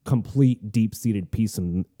complete deep-seated peace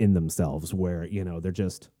in themselves where,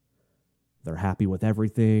 they're happy with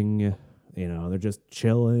everything, they're just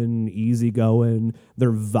chilling, easygoing,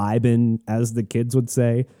 they're vibing, as the kids would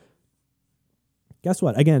say. Guess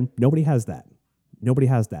what? Again, nobody has that. Nobody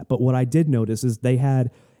has that. But what I did notice is they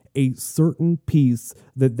had a certain peace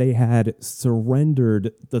that they had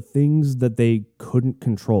surrendered the things that they couldn't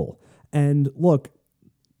control. And look,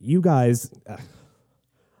 you guys,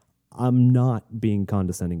 I'm not being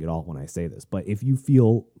condescending at all when I say this, but if you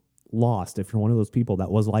feel lost, if you're one of those people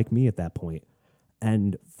that was like me at that point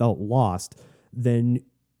and felt lost, then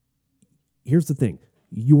here's the thing.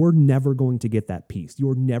 You're never going to get that peace.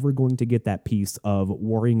 You're never going to get that peace of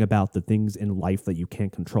worrying about the things in life that you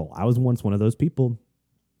can't control. I was once one of those people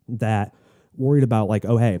that worried about like,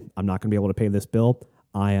 oh, hey, I'm not going to be able to pay this bill.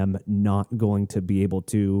 I am not going to be able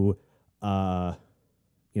to,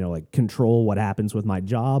 control what happens with my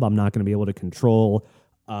job. I'm not going to be able to control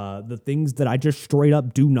the things that I just straight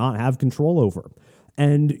up do not have control over.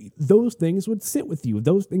 And those things would sit with you.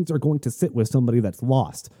 Those things are going to sit with somebody that's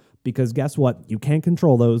lost. Because guess what? You can't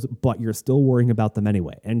control those, but you're still worrying about them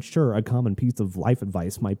anyway. And sure, a common piece of life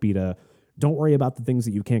advice might be to don't worry about the things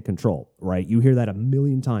that you can't control, right? You hear that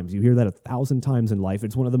 1,000,000 times. You hear that 1,000 times in life.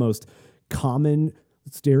 It's one of the most common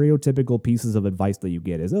stereotypical pieces of advice that you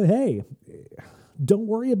get is, oh, hey, don't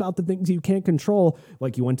worry about the things you can't control.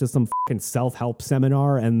 Like you went to some fucking self-help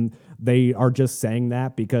seminar and they are just saying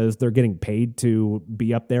that because they're getting paid to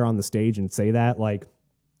be up there on the stage and say that. Like,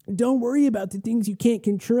 don't worry about the things you can't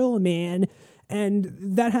control, man. And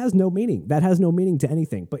that has no meaning. That has no meaning to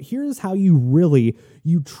anything. But here's how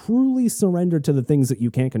you truly surrender to the things that you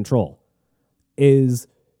can't control is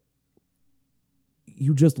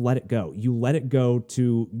you just let it go. You let it go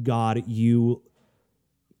to God. You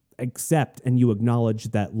accept and you acknowledge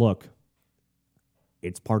that, look,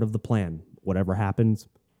 it's part of the plan. Whatever happens,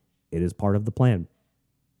 it is part of the plan.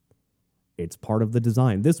 It's part of the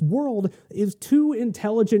design. This world is too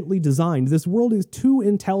intelligently designed. This world is too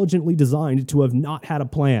intelligently designed to have not had a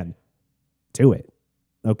plan to it.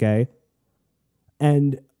 Okay?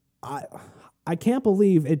 And I can't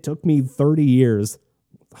believe it took me 30 years.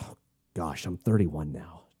 Oh, gosh, I'm 31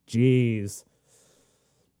 now. Jeez.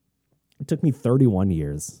 It took me 31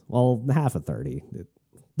 years. Well, half of 30.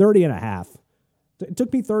 30 and a half. It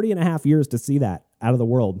took me 30 and a half years to see that out of the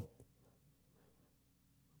world.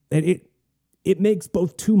 And it makes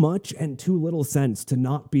both too much and too little sense to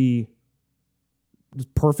not be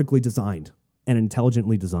just perfectly designed and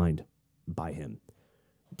intelligently designed by him.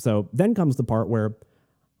 So then comes the part where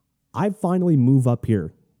I finally move up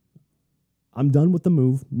here. I'm done with the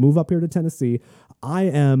move up here to Tennessee. I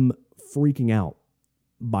am freaking out,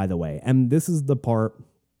 by the way. And this is the part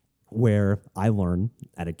where I learn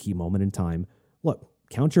at a key moment in time, look,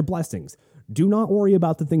 count your blessings. Do not worry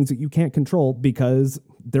about the things that you can't control because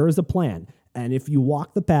there is a plan. And if you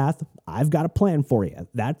walk the path, I've got a plan for you.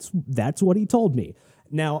 That's what he told me.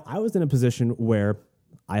 Now, I was in a position where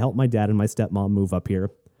I helped my dad and my stepmom move up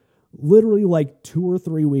here. Literally like 2 or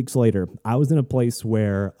 3 weeks later, I was in a place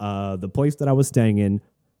where the place that I was staying in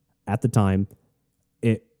at the time,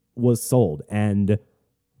 it was sold. And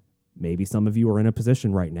maybe some of you are in a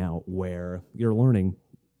position right now where you're learning,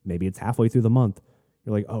 maybe it's halfway through the month.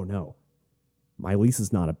 You're like, oh no, my lease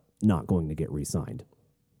is not going to get re-signed.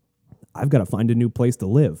 I've got to find a new place to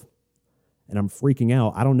live. And I'm freaking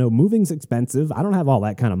out. I don't know. Moving's expensive. I don't have all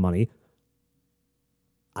that kind of money.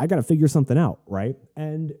 I got to figure something out, right?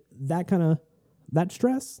 And that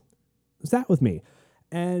stress sat with me.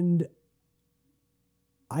 And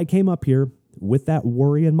I came up here with that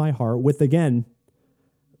worry in my heart, with, again,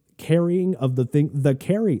 carrying of the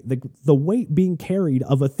weight being carried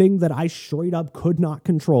of a thing that I straight up could not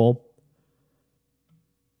control.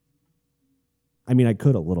 I mean, I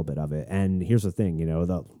could a little bit of it. And here's the thing,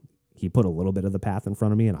 he put a little bit of the path in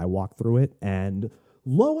front of me and I walked through it. And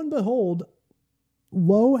lo and behold,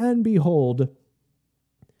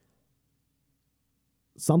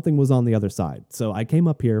 something was on the other side. So I came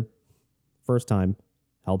up here first time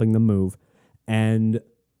helping them move, and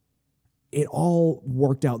it all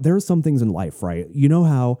worked out. There are some things in life, right? You know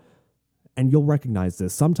how, and you'll recognize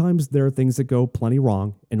this. Sometimes there are things that go plenty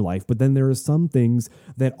wrong in life, but then there are some things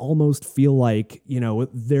that almost feel like,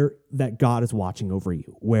 that God is watching over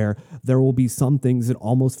you, where there will be some things that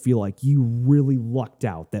almost feel like you really lucked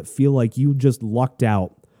out, that feel like you just lucked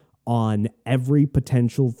out on every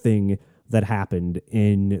potential thing that happened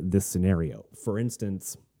in this scenario. For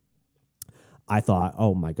instance, I thought,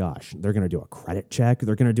 oh my gosh, they're going to do a credit check.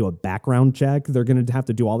 They're going to do a background check. They're going to have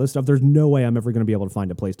to do all this stuff. There's no way I'm ever going to be able to find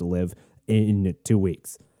a place to live in 2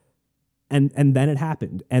 weeks. And then it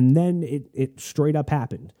happened. And then it straight up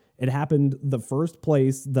happened. It happened the first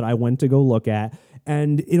place that I went to go look at,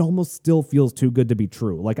 and it almost still feels too good to be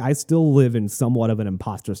true. Like, I still live in somewhat of an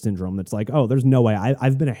imposter syndrome that's like, oh, there's no way.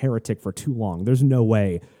 I've been a heretic for too long. There's no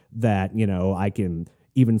way that, I can...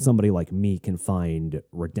 even somebody like me can find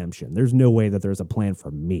redemption. There's no way that there's a plan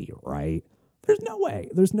for me, right? There's no way.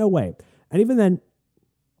 There's no way. And even then,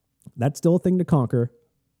 that's still a thing to conquer.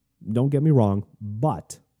 Don't get me wrong,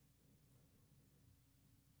 but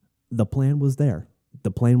the plan was there.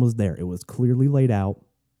 The plan was there. It was clearly laid out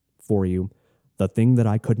for you. The thing that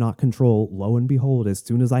I could not control, lo and behold, as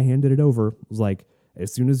soon as I handed it over, was like,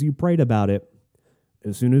 as soon as you prayed about it,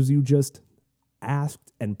 as soon as you just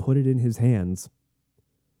asked and put it in his hands,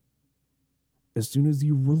 as soon as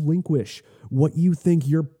you relinquish what you think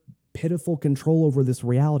your pitiful control over this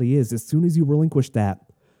reality is, as soon as you relinquish that,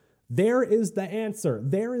 there is the answer.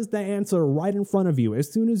 There is the answer right in front of you. As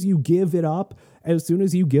soon as you give it up, as soon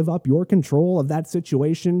as you give up your control of that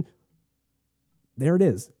situation, there it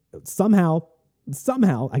is. Somehow,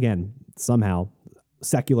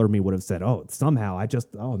 secular me would have said, I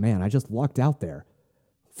just lucked out there.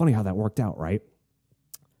 Funny how that worked out, right?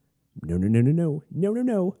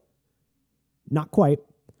 No. Not quite.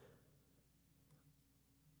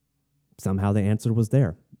 Somehow the answer was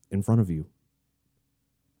there in front of you.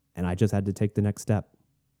 And I just had to take the next step.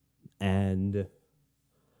 And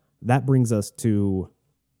that brings us to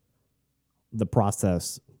the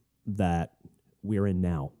process that we're in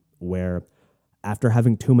now, where after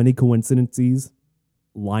having too many coincidences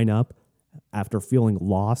line up, after feeling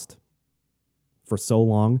lost for so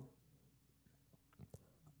long,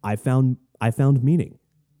 I found meaning.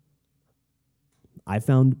 I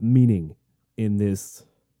found meaning in this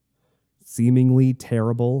seemingly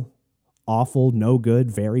terrible, awful, no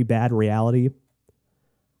good, very bad reality.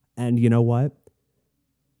 And you know what?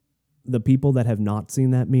 The people that have not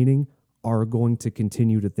seen that meaning are going to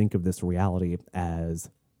continue to think of this reality as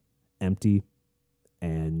empty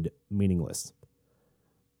and meaningless.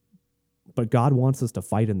 But God wants us to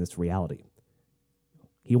fight in this reality.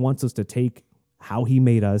 He wants us to take how he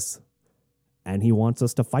made us, and he wants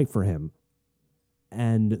us to fight for him.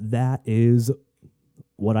 And that is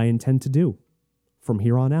what I intend to do from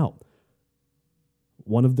here on out.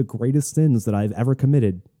 One of the greatest sins that I've ever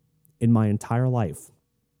committed in my entire life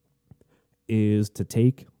is to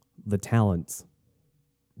take the talents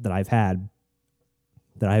that I've had,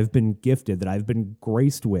 that I've been gifted, that I've been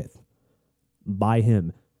graced with by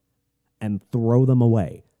him, and throw them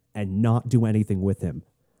away and not do anything with him.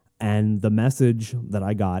 And the message that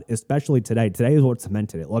I got, especially today is what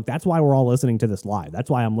cemented it. Look, that's why we're all listening to this live. That's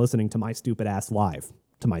why I'm listening to my stupid ass live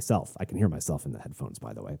to myself. I can hear myself in the headphones,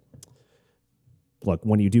 by the way. Look,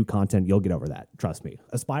 when you do content, you'll get over that. Trust me.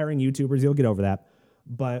 Aspiring YouTubers, you'll get over that.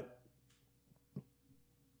 But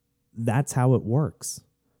that's how it works.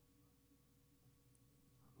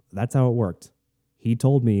 That's how it worked. He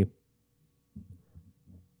told me,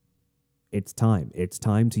 it's time. It's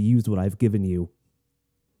time to use what I've given you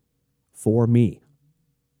for me,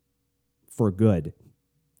 for good.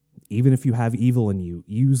 Even if you have evil in you,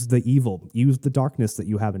 use the evil, use the darkness that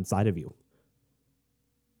you have inside of you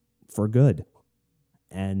for good.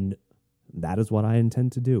 And that is what I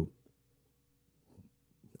intend to do.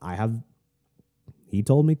 He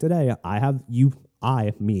told me today, I have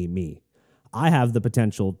the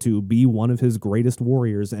potential to be one of his greatest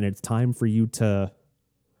warriors, and it's time for you to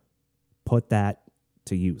put that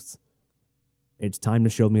to use. It's time to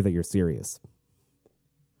show me that you're serious.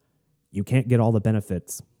 You can't get all the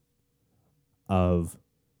benefits of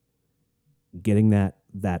getting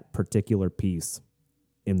that particular piece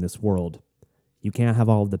in this world. You can't have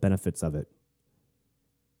all of the benefits of it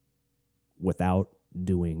without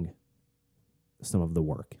doing some of the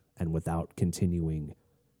work and without continuing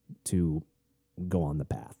to go on the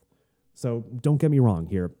path. So don't get me wrong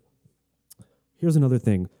here. Here's another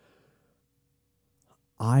thing.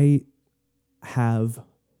 I have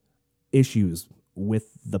issues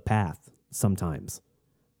with the path sometimes.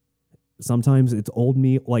 Sometimes it's old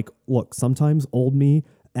me. Like, look, sometimes old me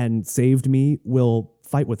and saved me will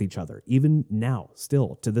fight with each other. Even now,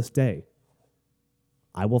 still to this day,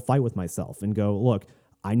 I will fight with myself and go, look,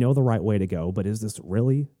 I know the right way to go, but is this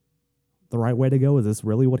really the right way to go? Is this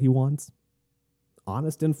really what he wants?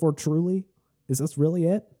 Honest and for truly? Is this really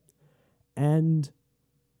it? And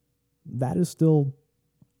that is still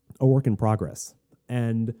a work in progress.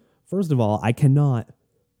 And first of all, I cannot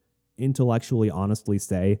intellectually honestly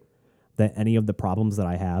say that any of the problems that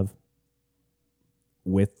I have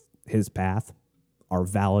with his path are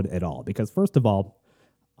valid at all. Because first of all,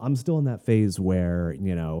 I'm still in that phase where,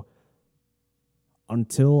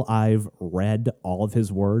 until I've read all of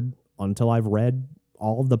his word, until I've read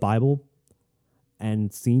all of the Bible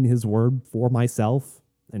and seen his word for myself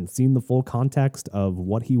and seen the full context of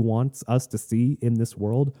what he wants us to see in this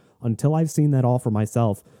world, until I've seen that all for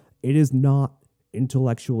myself, it is not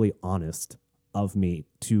intellectually honest of me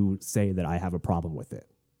to say that I have a problem with it.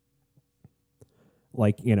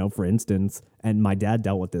 Like, for instance, and my dad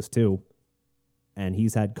dealt with this too, and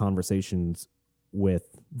he's had conversations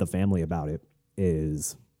with the family about it,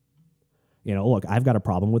 is, look, I've got a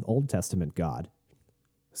problem with Old Testament God.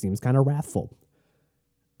 Seems kind of wrathful.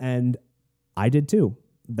 And I did too.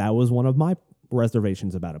 That was one of my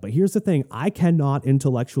reservations about it. But here's the thing. I cannot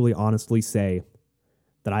intellectually honestly say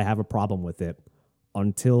that I have a problem with it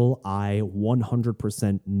until I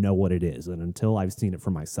 100% know what it is and until I've seen it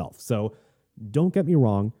for myself. So don't get me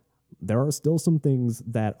wrong. There are still some things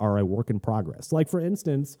that are a work in progress. Like, for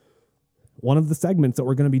instance, one of the segments that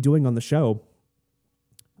we're going to be doing on the show,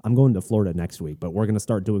 I'm going to Florida next week, but we're going to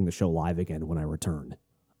start doing the show live again when I return,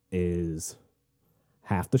 is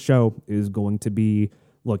half the show is going to be,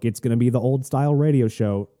 look, it's going to be the old style radio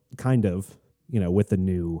show, kind of, with a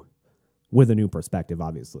new perspective,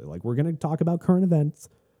 obviously. Like, we're going to talk about current events.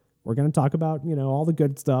 We're going to talk about, all the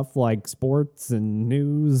good stuff like sports and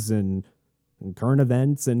news and current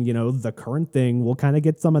events and, the current thing. We'll kind of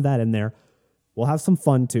get some of that in there. We'll have some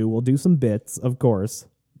fun too. We'll do some bits, of course,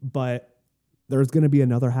 but there's going to be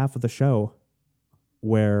another half of the show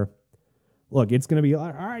where, look, it's going to be,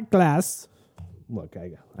 all right, class. Look,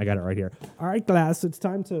 I got it right here. All right, class, it's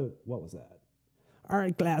time to, what was that? All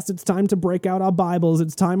right, class, it's time to break out our Bibles.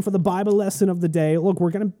 It's time for the Bible lesson of the day. Look,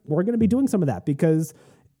 we're going to be doing some of that because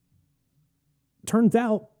turns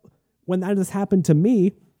out when that has happened to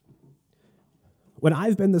me, when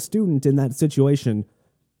I've been the student in that situation,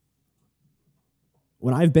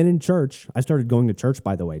 when I've been in church, I started going to church,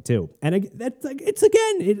 by the way, too. And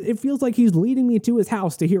it feels like he's leading me to his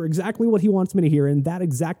house to hear exactly what he wants me to hear in that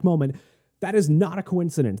exact moment. That is not a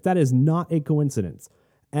coincidence. That is not a coincidence.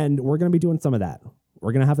 And we're going to be doing some of that.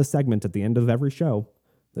 We're going to have a segment at the end of every show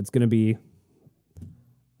that's going to be,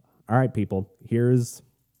 all right, people, here's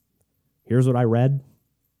what I read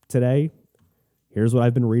today. Here's what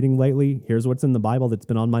I've been reading lately. Here's what's in the Bible that's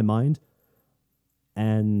been on my mind.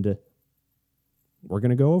 And we're going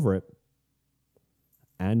to go over it.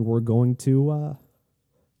 And we're going to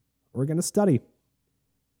study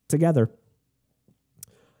together.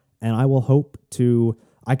 And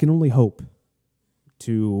I can only hope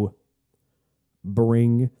to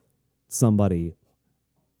bring somebody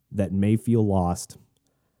that may feel lost,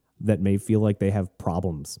 that may feel like they have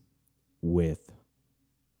problems with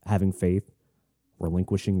having faith,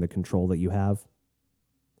 relinquishing the control that you have,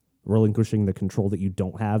 relinquishing the control that you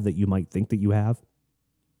don't have, that you might think that you have,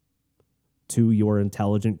 to your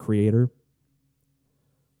intelligent creator.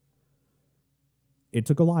 It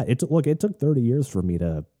took a lot. It took 30 years for me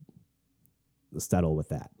to settle with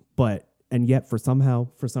that. And yet for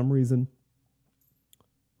some reason,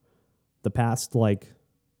 the past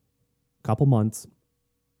couple months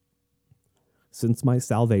since my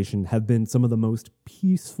salvation have been some of the most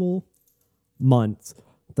peaceful months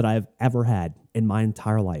that I've ever had in my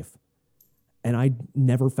entire life. And I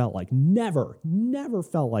never felt like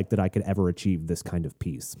that I could ever achieve this kind of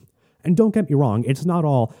peace. And don't get me wrong, it's not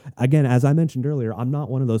all, again, as I mentioned earlier, I'm not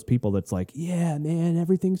one of those people that's like, yeah, man,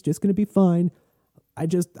 everything's just going to be fine. I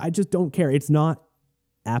just don't care. It's not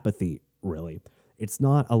apathy, really. It's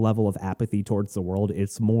not a level of apathy towards the world.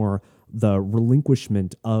 It's more the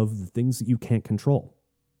relinquishment of the things that you can't control.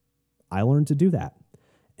 I learned to do that.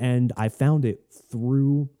 And I found it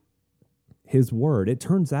through his word. It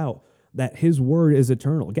turns out that his word is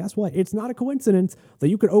eternal. Guess what? It's not a coincidence that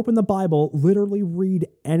you could open the Bible, literally read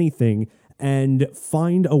anything, and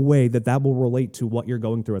find a way that will relate to what you're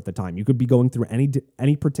going through at the time. You could be going through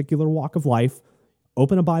any particular walk of life,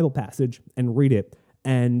 open a Bible passage and read it.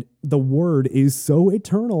 And the word is so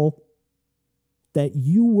eternal that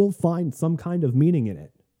you will find some kind of meaning in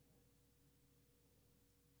it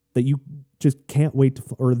that you just can't wait to,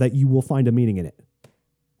 or that you will find a meaning in it.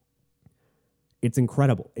 It's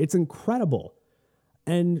incredible. It's incredible.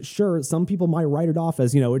 And sure, some people might write it off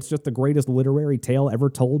as, it's just the greatest literary tale ever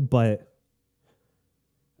told, but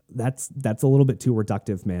that's a little bit too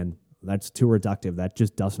reductive, man. That's too reductive. That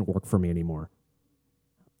just doesn't work for me anymore.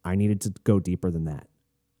 I needed to go deeper than that.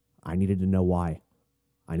 I needed to know why.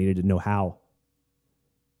 I needed to know how.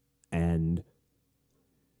 And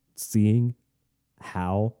seeing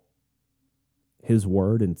how his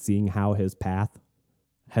word and seeing how his path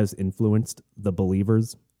has influenced the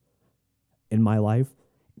believers in my life.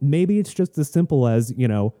 Maybe it's just as simple as,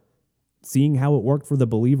 seeing how it worked for the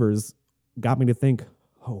believers got me to think,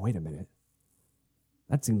 oh, wait a minute.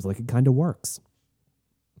 That seems like it kind of works.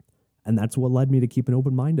 And that's what led me to keep an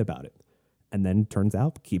open mind about it. And then turns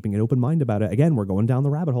out keeping an open mind about it, again, we're going down the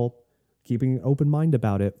rabbit hole, keeping an open mind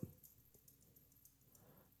about it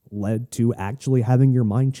led to actually having your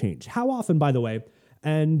mind change. How often, by the way,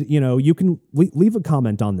 and, you can leave a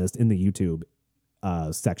comment on this in the YouTube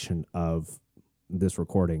section of this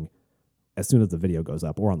recording as soon as the video goes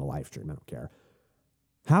up or on the live stream. I don't care.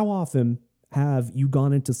 How often have you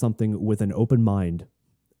gone into something with an open mind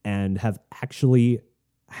and have actually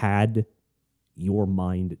had your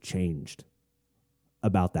mind changed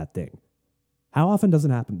about that thing? How often does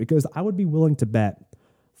it happen? Because I would be willing to bet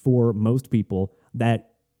for most people that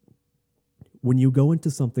when you go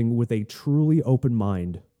into something with a truly open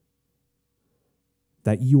mind,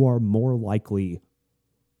 that you are more likely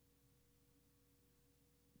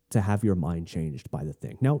to have your mind changed by the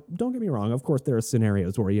thing. Now, don't get me wrong. Of course, there are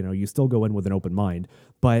scenarios where, you still go in with an open mind,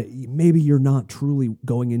 but maybe you're not truly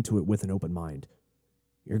going into it with an open mind.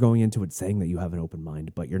 You're going into it saying that you have an open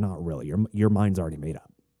mind, but you're not really. Your mind's already made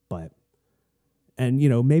up. And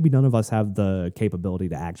maybe none of us have the capability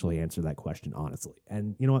to actually answer that question honestly.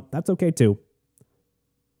 And you know what? That's okay too.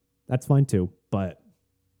 That's fine too. But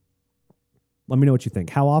let me know what you think.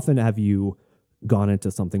 How often have you gone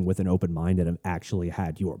into something with an open mind and have actually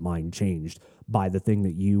had your mind changed by the thing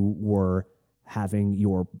that you were having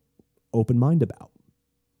your open mind about?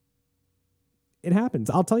 It happens.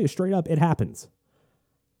 I'll tell you straight up, it happens.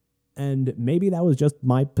 And maybe that was just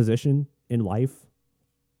my position in life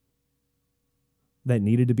that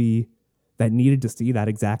needed to see that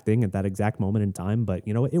exact thing at that exact moment in time. But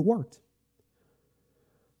it worked.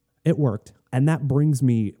 It worked. And that brings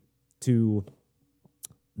me to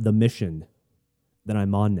the mission that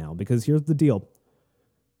I'm on now, because here's the deal.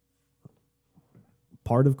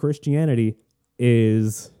 Part of Christianity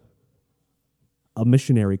is a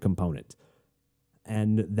missionary component.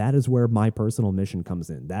 And that is where my personal mission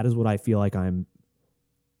comes in. That is what I feel like I'm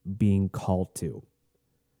being called to,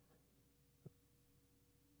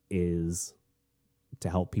 is to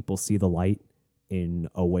help people see the light in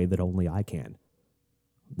a way that only I can.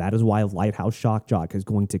 That is why Lighthouse Shock Jock is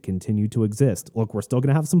going to continue to exist. Look, we're still going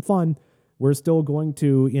to have some fun. We're still going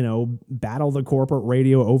to, battle the corporate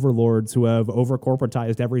radio overlords who have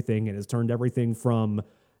over-corporatized everything and has turned everything from,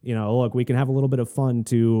 look, we can have a little bit of fun,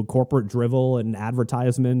 to corporate drivel and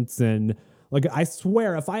advertisements. And, I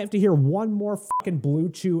swear, if I have to hear one more fucking Blue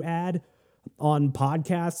Chew ad on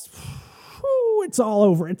podcasts, it's all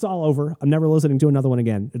over. It's all over. I'm never listening to another one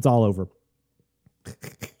again. It's all over.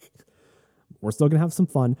 We're still going to have some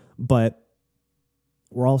fun, but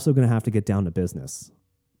we're also going to have to get down to business.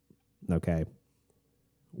 Okay.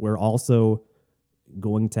 We're also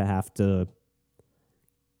going to have to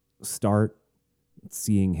start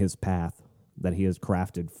seeing his path that he has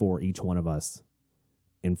crafted for each one of us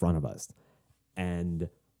in front of us. And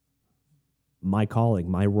my calling,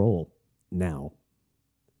 my role now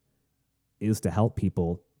is to help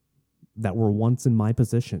people that were once in my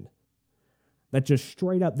position, that just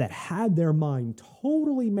straight up, that had their mind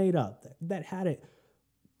totally made up, that had it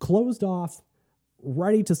closed off,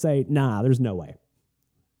 ready to say, nah, there's no way.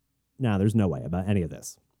 Nah, there's no way about any of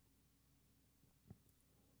this.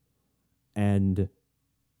 And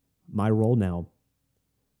my role now,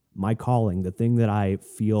 my calling, the thing that I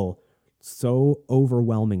feel so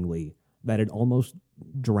overwhelmingly that it almost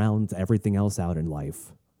drowns everything else out in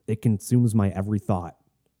life. It consumes my every thought.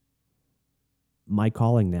 My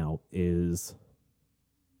calling now is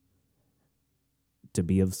to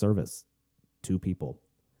be of service to people.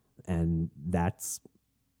 And that's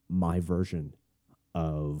my version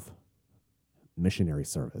of missionary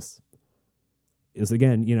service. Is,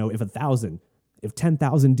 again, if if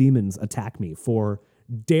 10,000 demons attack me for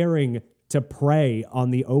daring to pray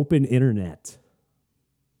on the open internet,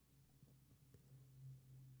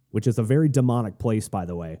 which is a very demonic place, by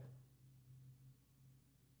the way,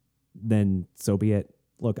 then so be it.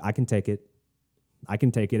 Look, I can take it. I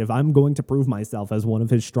can take it. If I'm going to prove myself as one of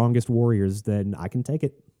his strongest warriors, then I can take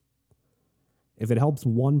it. If it helps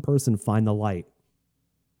one person find the light,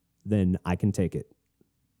 then I can take it.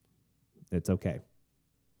 It's okay.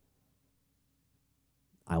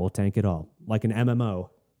 I will tank it all. Like an MMO,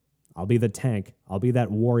 I'll be the tank. I'll be that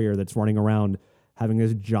warrior that's running around having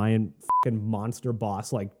this giant fucking monster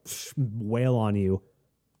boss like wail on you.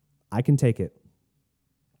 I can take it.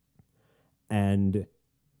 And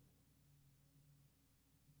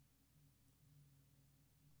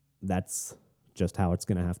that's just how it's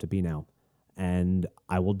going to have to be now. And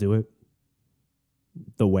I will do it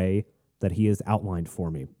the way that he has outlined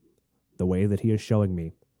for me, the way that he is showing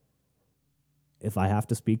me. If I have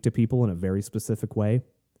to speak to people in a very specific way,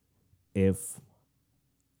 if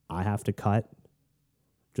I have to cut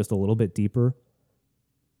just a little bit deeper.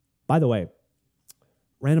 By the way,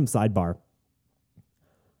 random sidebar.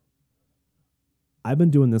 I've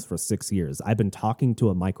been doing this for 6 years. I've been talking to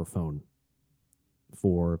a microphone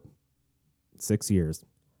for 6 years,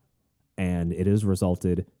 and it has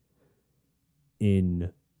resulted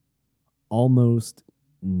in almost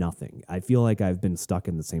nothing. I feel like I've been stuck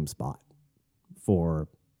in the same spot for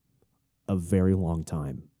a very long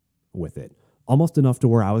time with it. Almost enough to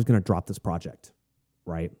where I was going to drop this project,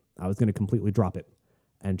 right? I was going to completely drop it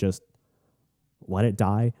and just let it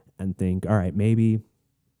die and think, all right, maybe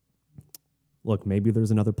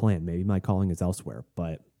there's another plan. Maybe my calling is elsewhere.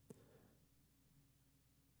 But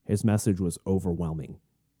his message was overwhelming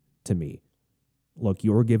to me. Look,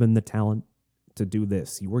 you were given the talent to do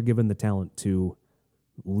this. You were given the talent to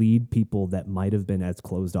lead people that might have been as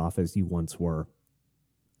closed off as you once were.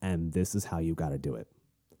 And this is how you got to do it.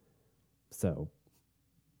 So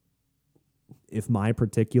if my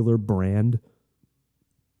particular brand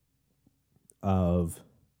of,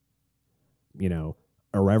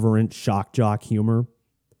 irreverent shock jock humor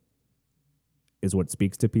is what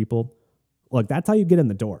speaks to people, look, that's how you get in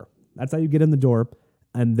the door. That's how you get in the door.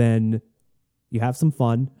 And then you have some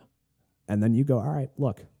fun. And then you go, all right,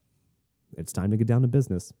 look, it's time to get down to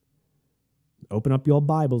business. Open up your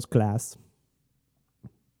Bibles, class.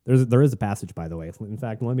 There is a passage, by the way. In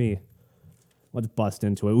fact, let's bust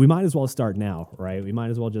into it. We might as well start now, right? We might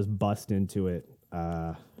as well just bust into it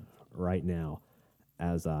right now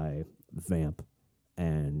as I vamp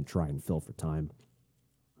and try and fill for time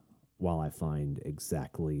while I find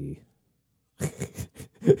exactly the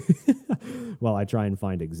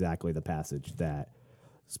passage that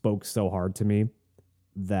spoke so hard to me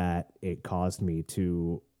that it caused me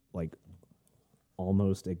to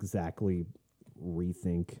almost exactly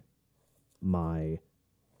rethink my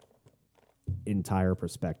entire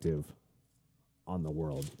perspective on the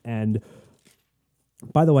world. And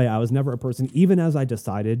by the way, I was never a person, even as I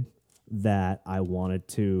decided that I wanted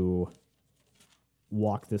to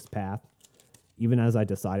walk this path, even as I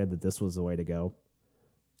decided that this was the way to go,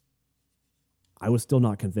 I was still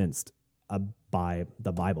not convinced by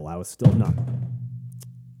the Bible. I was still not.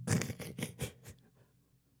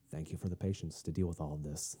 Thank you for the patience to deal with all of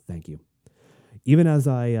this. Thank you. Even as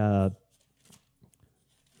I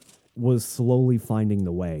was slowly finding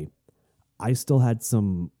the way, I still had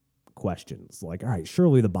some questions. Like, all right,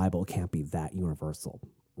 surely the Bible can't be that universal,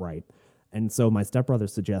 right? And so my stepbrother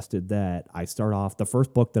suggested that I start off, the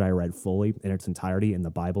first book that I read fully in its entirety in the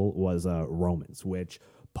Bible was Romans, which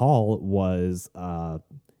Paul was,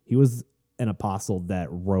 he was an apostle that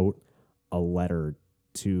wrote a letter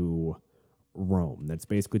to Rome that's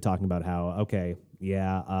basically talking about how, okay,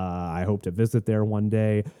 yeah, I hope to visit there one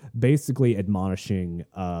day, basically admonishing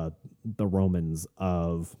the Romans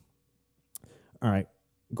of, all right,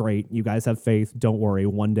 great, you guys have faith, don't worry,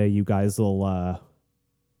 one day you guys will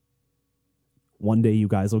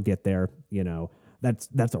get there.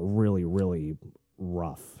 That's a really, really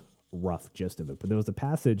rough gist of it. But there was a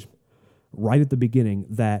passage right at the beginning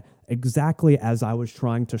that exactly as I was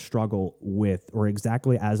trying to struggle with, or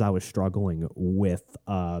exactly as I was struggling with,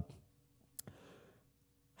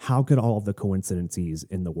 how could all of the coincidences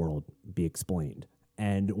in the world be explained?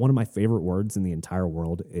 And one of my favorite words in the entire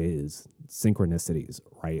world is synchronicities,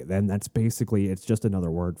 right? And that's basically, it's just another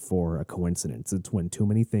word for a coincidence. It's when too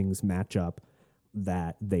many things match up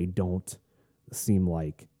that they don't seem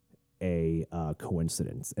like a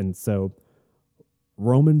coincidence. And so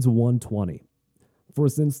Romans 1:20 For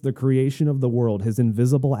since the creation of the world, his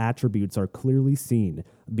invisible attributes are clearly seen,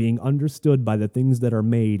 being understood by the things that are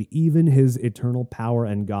made, even his eternal power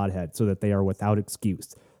and Godhead, so that they are without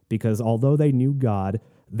excuse. Because although they knew God,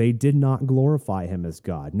 they did not glorify him as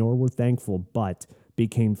God, nor were thankful, but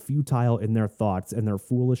became futile in their thoughts, and their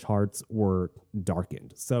foolish hearts were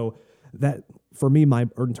darkened. So that, for me, my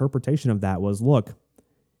interpretation of that was, look,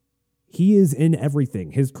 he is in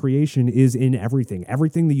everything. His creation is in everything.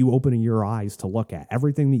 Everything that you open your eyes to look at,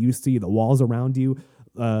 everything that you see, the walls around you,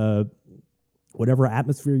 whatever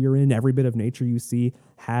atmosphere you're in, every bit of nature you see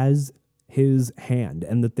has his hand.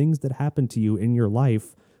 And the things that happen to you in your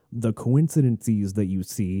life, the coincidences that you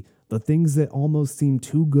see, the things that almost seem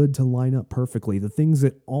too good to line up perfectly, the things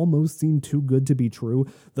that almost seem too good to be true,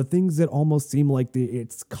 the things that almost seem like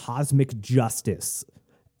it's cosmic justice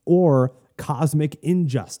or cosmic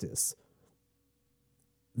injustice,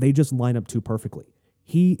 they just line up too perfectly.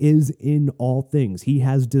 He is in all things. He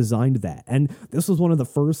has designed that. And this was one of the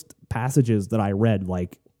first passages that I read,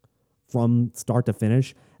 like, from start to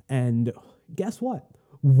finish. And guess what?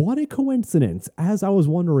 What a coincidence. As I was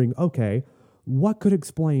wondering, okay, what could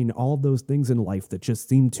explain all of those things in life that just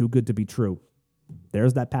seem too good to be true?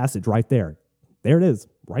 There's that passage right there. There it is,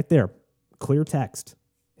 right there. Clear text.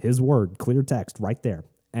 His word, clear text, right there.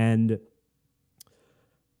 And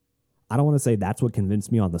I don't want to say that's what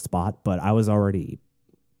convinced me on the spot, but I was already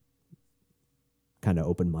kind of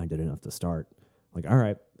open-minded enough to start. Like, all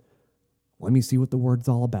right, let me see what the word's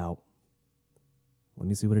all about. Let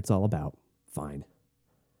me see what it's all about. Fine.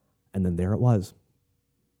 And then there it was,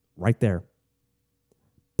 right there.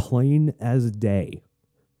 Plain as day.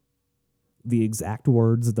 The exact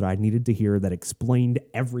words that I needed to hear that explained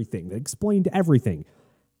everything.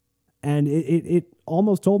 And it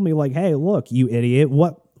almost told me, like, hey, look, you idiot,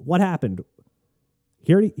 what happened?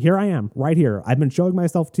 Here I am, right here. I've been showing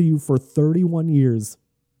myself to you for 31 years.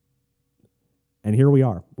 And here we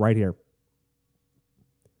are, right here.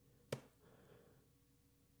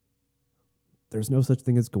 There's no such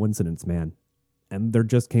thing as coincidence, man. And there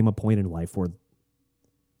just came a point in life where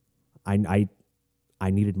I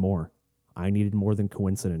needed more. I needed more than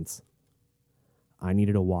coincidence. I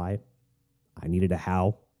needed a why. I needed a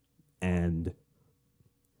how. And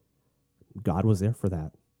God was there for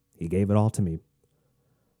that. He gave it all to me.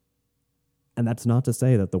 And that's not to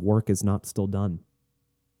say that the work is not still done.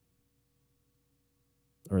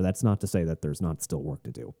 Or that's not to say that there's not still work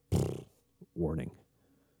to do. Warning.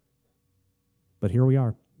 But here we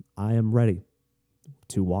are. I am ready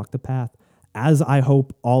to walk the path, as I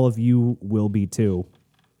hope all of you will be too.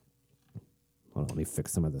 Hold on, let me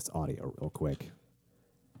fix some of this audio real quick.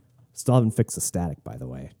 Still haven't fixed the static, by the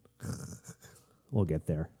way. We'll get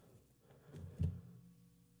there.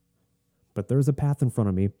 But there's a path in front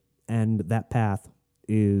of me, and that path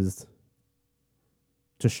is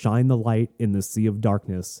to shine the light in the sea of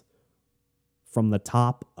darkness from the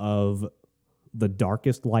top of the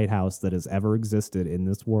darkest lighthouse that has ever existed in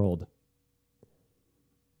this world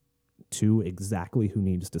to exactly who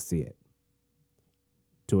needs to see it.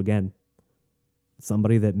 To, again,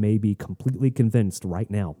 somebody that may be completely convinced right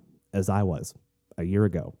now, as I was a year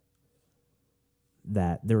ago,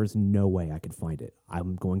 that there is no way I could find it.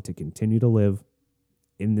 I'm going to continue to live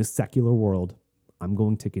in this secular world. I'm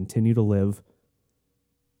going to continue to live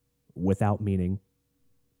without meaning.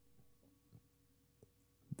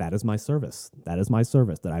 That is my service. That is my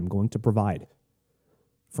service that I'm going to provide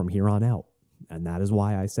from here on out. And that is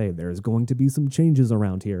why I say there's going to be some changes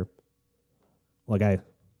around here. Like, I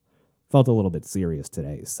felt a little bit serious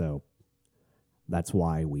today, so that's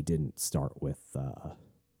why we didn't start with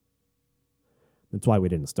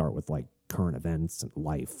like current events and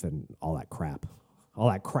life and all that crap. All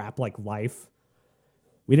that crap like life.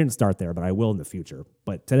 We didn't start there, but I will in the future.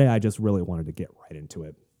 But today I just really wanted to get right into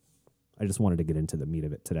it. I just wanted to get into the meat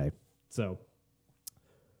of it today. So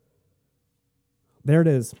there it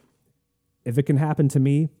is. If it can happen to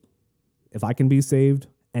me, if I can be saved,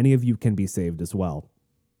 any of you can be saved as well.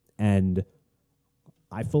 And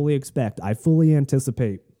I fully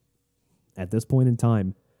anticipate at this point in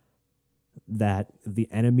time that the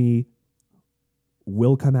enemy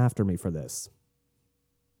will come after me for this.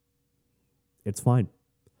 It's fine.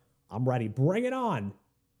 I'm ready. Bring it on.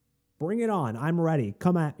 Bring it on. I'm ready.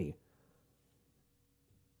 Come at me.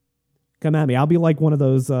 Come at me. I'll be like one of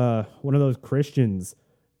those Christians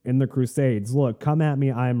in the Crusades. Look, come at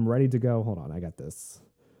me. I'm ready to go. Hold on. I got this.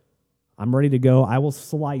 I'm ready to go. I will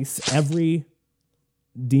slice every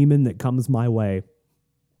demon that comes my way.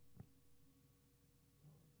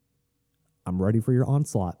 I'm ready for your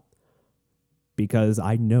onslaught because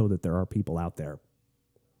I know that there are people out there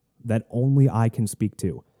that only I can speak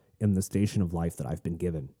to. in the station of life that I've been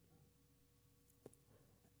given.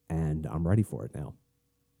 And I'm ready for it now.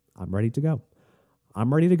 I'm ready to go.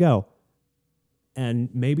 I'm ready to go. And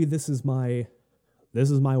maybe this is my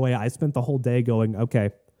way. I spent the whole day going,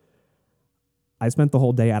 okay. I spent the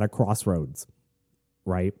whole day at a crossroads,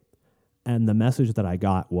 right? And the message that I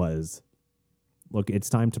got was, look, it's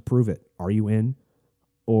time to prove it. Are you in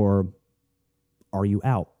or are you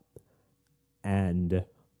out? And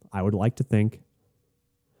I would like to think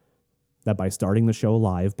that by starting the show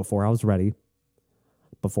live before I was ready,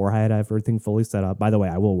 before I had everything fully set up, by the way,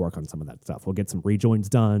 I will work on some of that stuff. We'll get some rejoins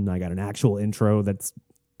done. I got an actual intro that's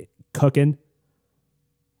cooking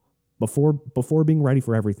before being ready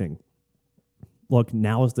for everything. Look,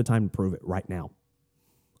 now is the time to prove it right now.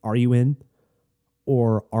 Are you in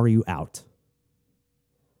or are you out?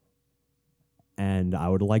 And I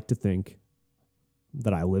would like to think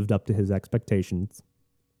that I lived up to his expectations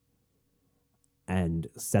and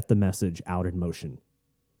set the message out in motion.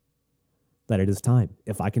 That it is time.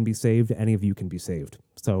 If I can be saved, any of you can be saved.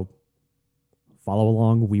 So follow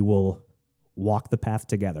along. We will walk the path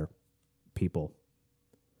together, people.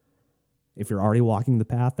 If you're already walking the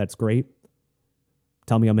path, that's great.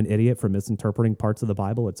 Tell me I'm an idiot for misinterpreting parts of the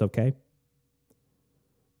Bible. It's okay.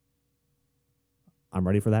 I'm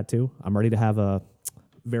ready for that too. I'm ready to have a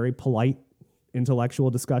very polite intellectual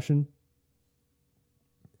discussion.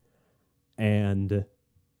 And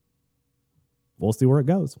we'll see where it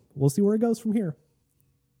goes. We'll see where it goes from here.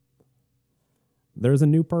 There's a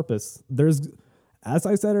new purpose. As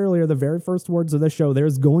I said earlier, the very first words of this show,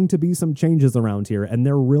 there's going to be some changes around here, and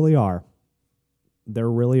there really are. There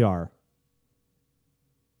really are.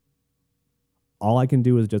 All I can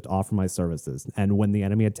do is just offer my services, and when the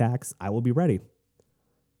enemy attacks, I will be ready.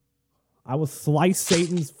 I will slice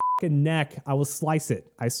Satan's fucking neck. I will slice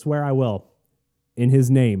it. I swear I will. In his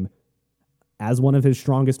name. As one of his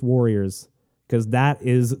strongest warriors. Because that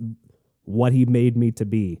is what he made me to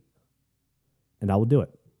be. And I will do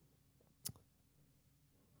it.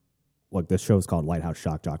 Look, this show is called Lighthouse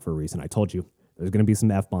Shock Jock for a reason. I told you. There's going to be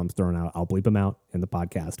some F-bombs thrown out. I'll bleep them out in the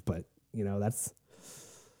podcast. But,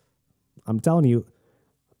 I'm telling you,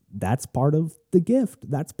 that's part of the gift.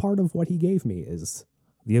 That's part of what he gave me is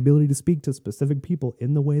the ability to speak to specific people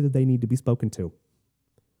in the way that they need to be spoken to.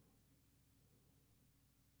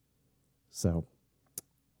 So,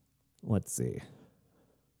 let's see.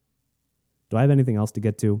 Do I have anything else to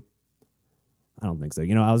get to? I don't think so.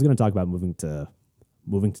 I was going to talk about moving to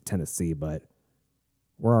Tennessee, but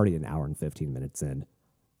we're already an hour and 15 minutes in.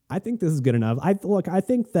 I think this is good enough. I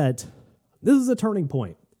think that this is a turning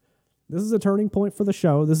point. This is a turning point for the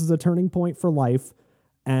show. This is a turning point for life.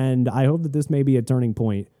 And I hope that this may be a turning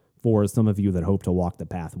point for some of you that hope to walk the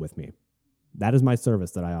path with me. That is my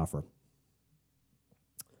service that I offer.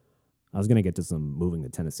 I was going to get to some moving to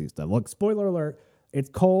Tennessee stuff. Look, spoiler alert, it's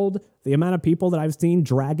cold. The amount of people that I've seen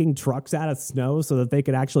dragging trucks out of snow so that they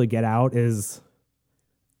could actually get out is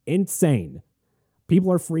insane.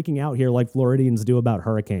 People are freaking out here like Floridians do about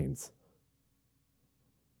hurricanes.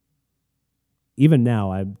 Even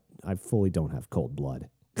now, I fully don't have cold blood.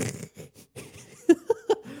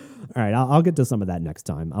 All right, I'll get to some of that next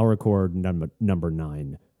time. I'll record number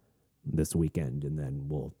 9 this weekend, and then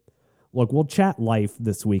we'll chat life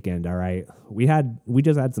this weekend, all right? We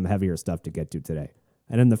just had some heavier stuff to get to today.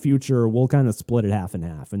 And in the future, we'll kind of split it half and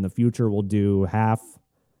half. In the future, we'll do half,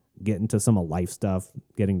 get into some of life stuff,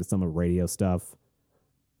 getting to some of radio stuff,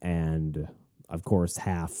 and, of course,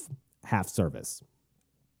 half service.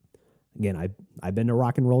 Again, I've been to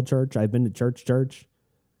rock and roll church. I've been to church.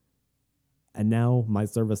 And now my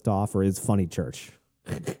service to offer is funny church.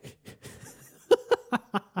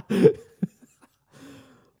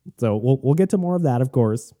 So we'll get to more of that, of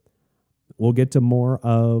course. We'll get to more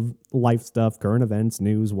of life stuff, current events,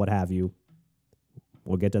 news, what have you.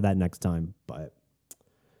 We'll get to that next time. But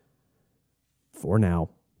for now,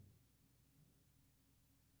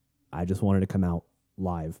 I just wanted to come out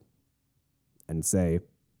live and say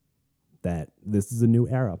that this is a new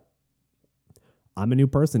era. I'm a new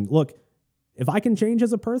person. Look, if I can change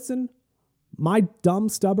as a person, my dumb,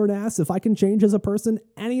 stubborn ass, if I can change as a person,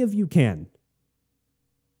 any of you can.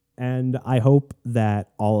 And I hope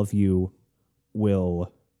that all of you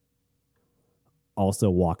will also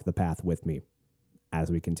walk the path with me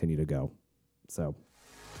as we continue to go. So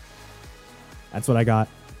that's what I got.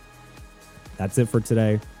 That's it for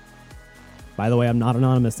today. By the way, I'm not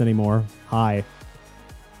anonymous anymore. Hi.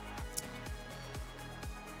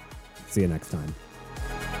 See you next time.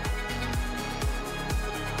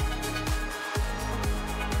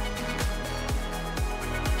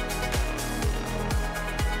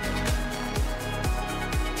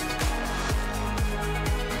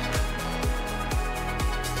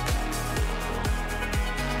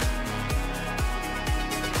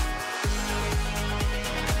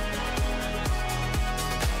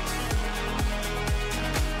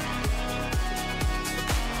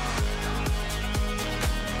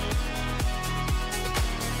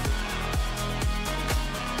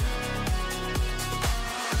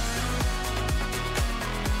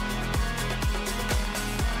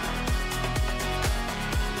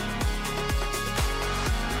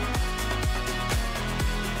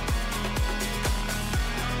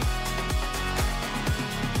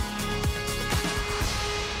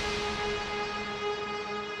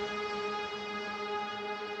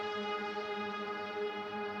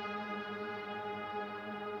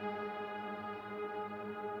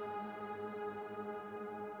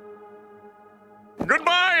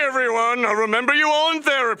 Goodbye, everyone. I'll remember you all in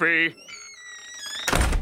therapy.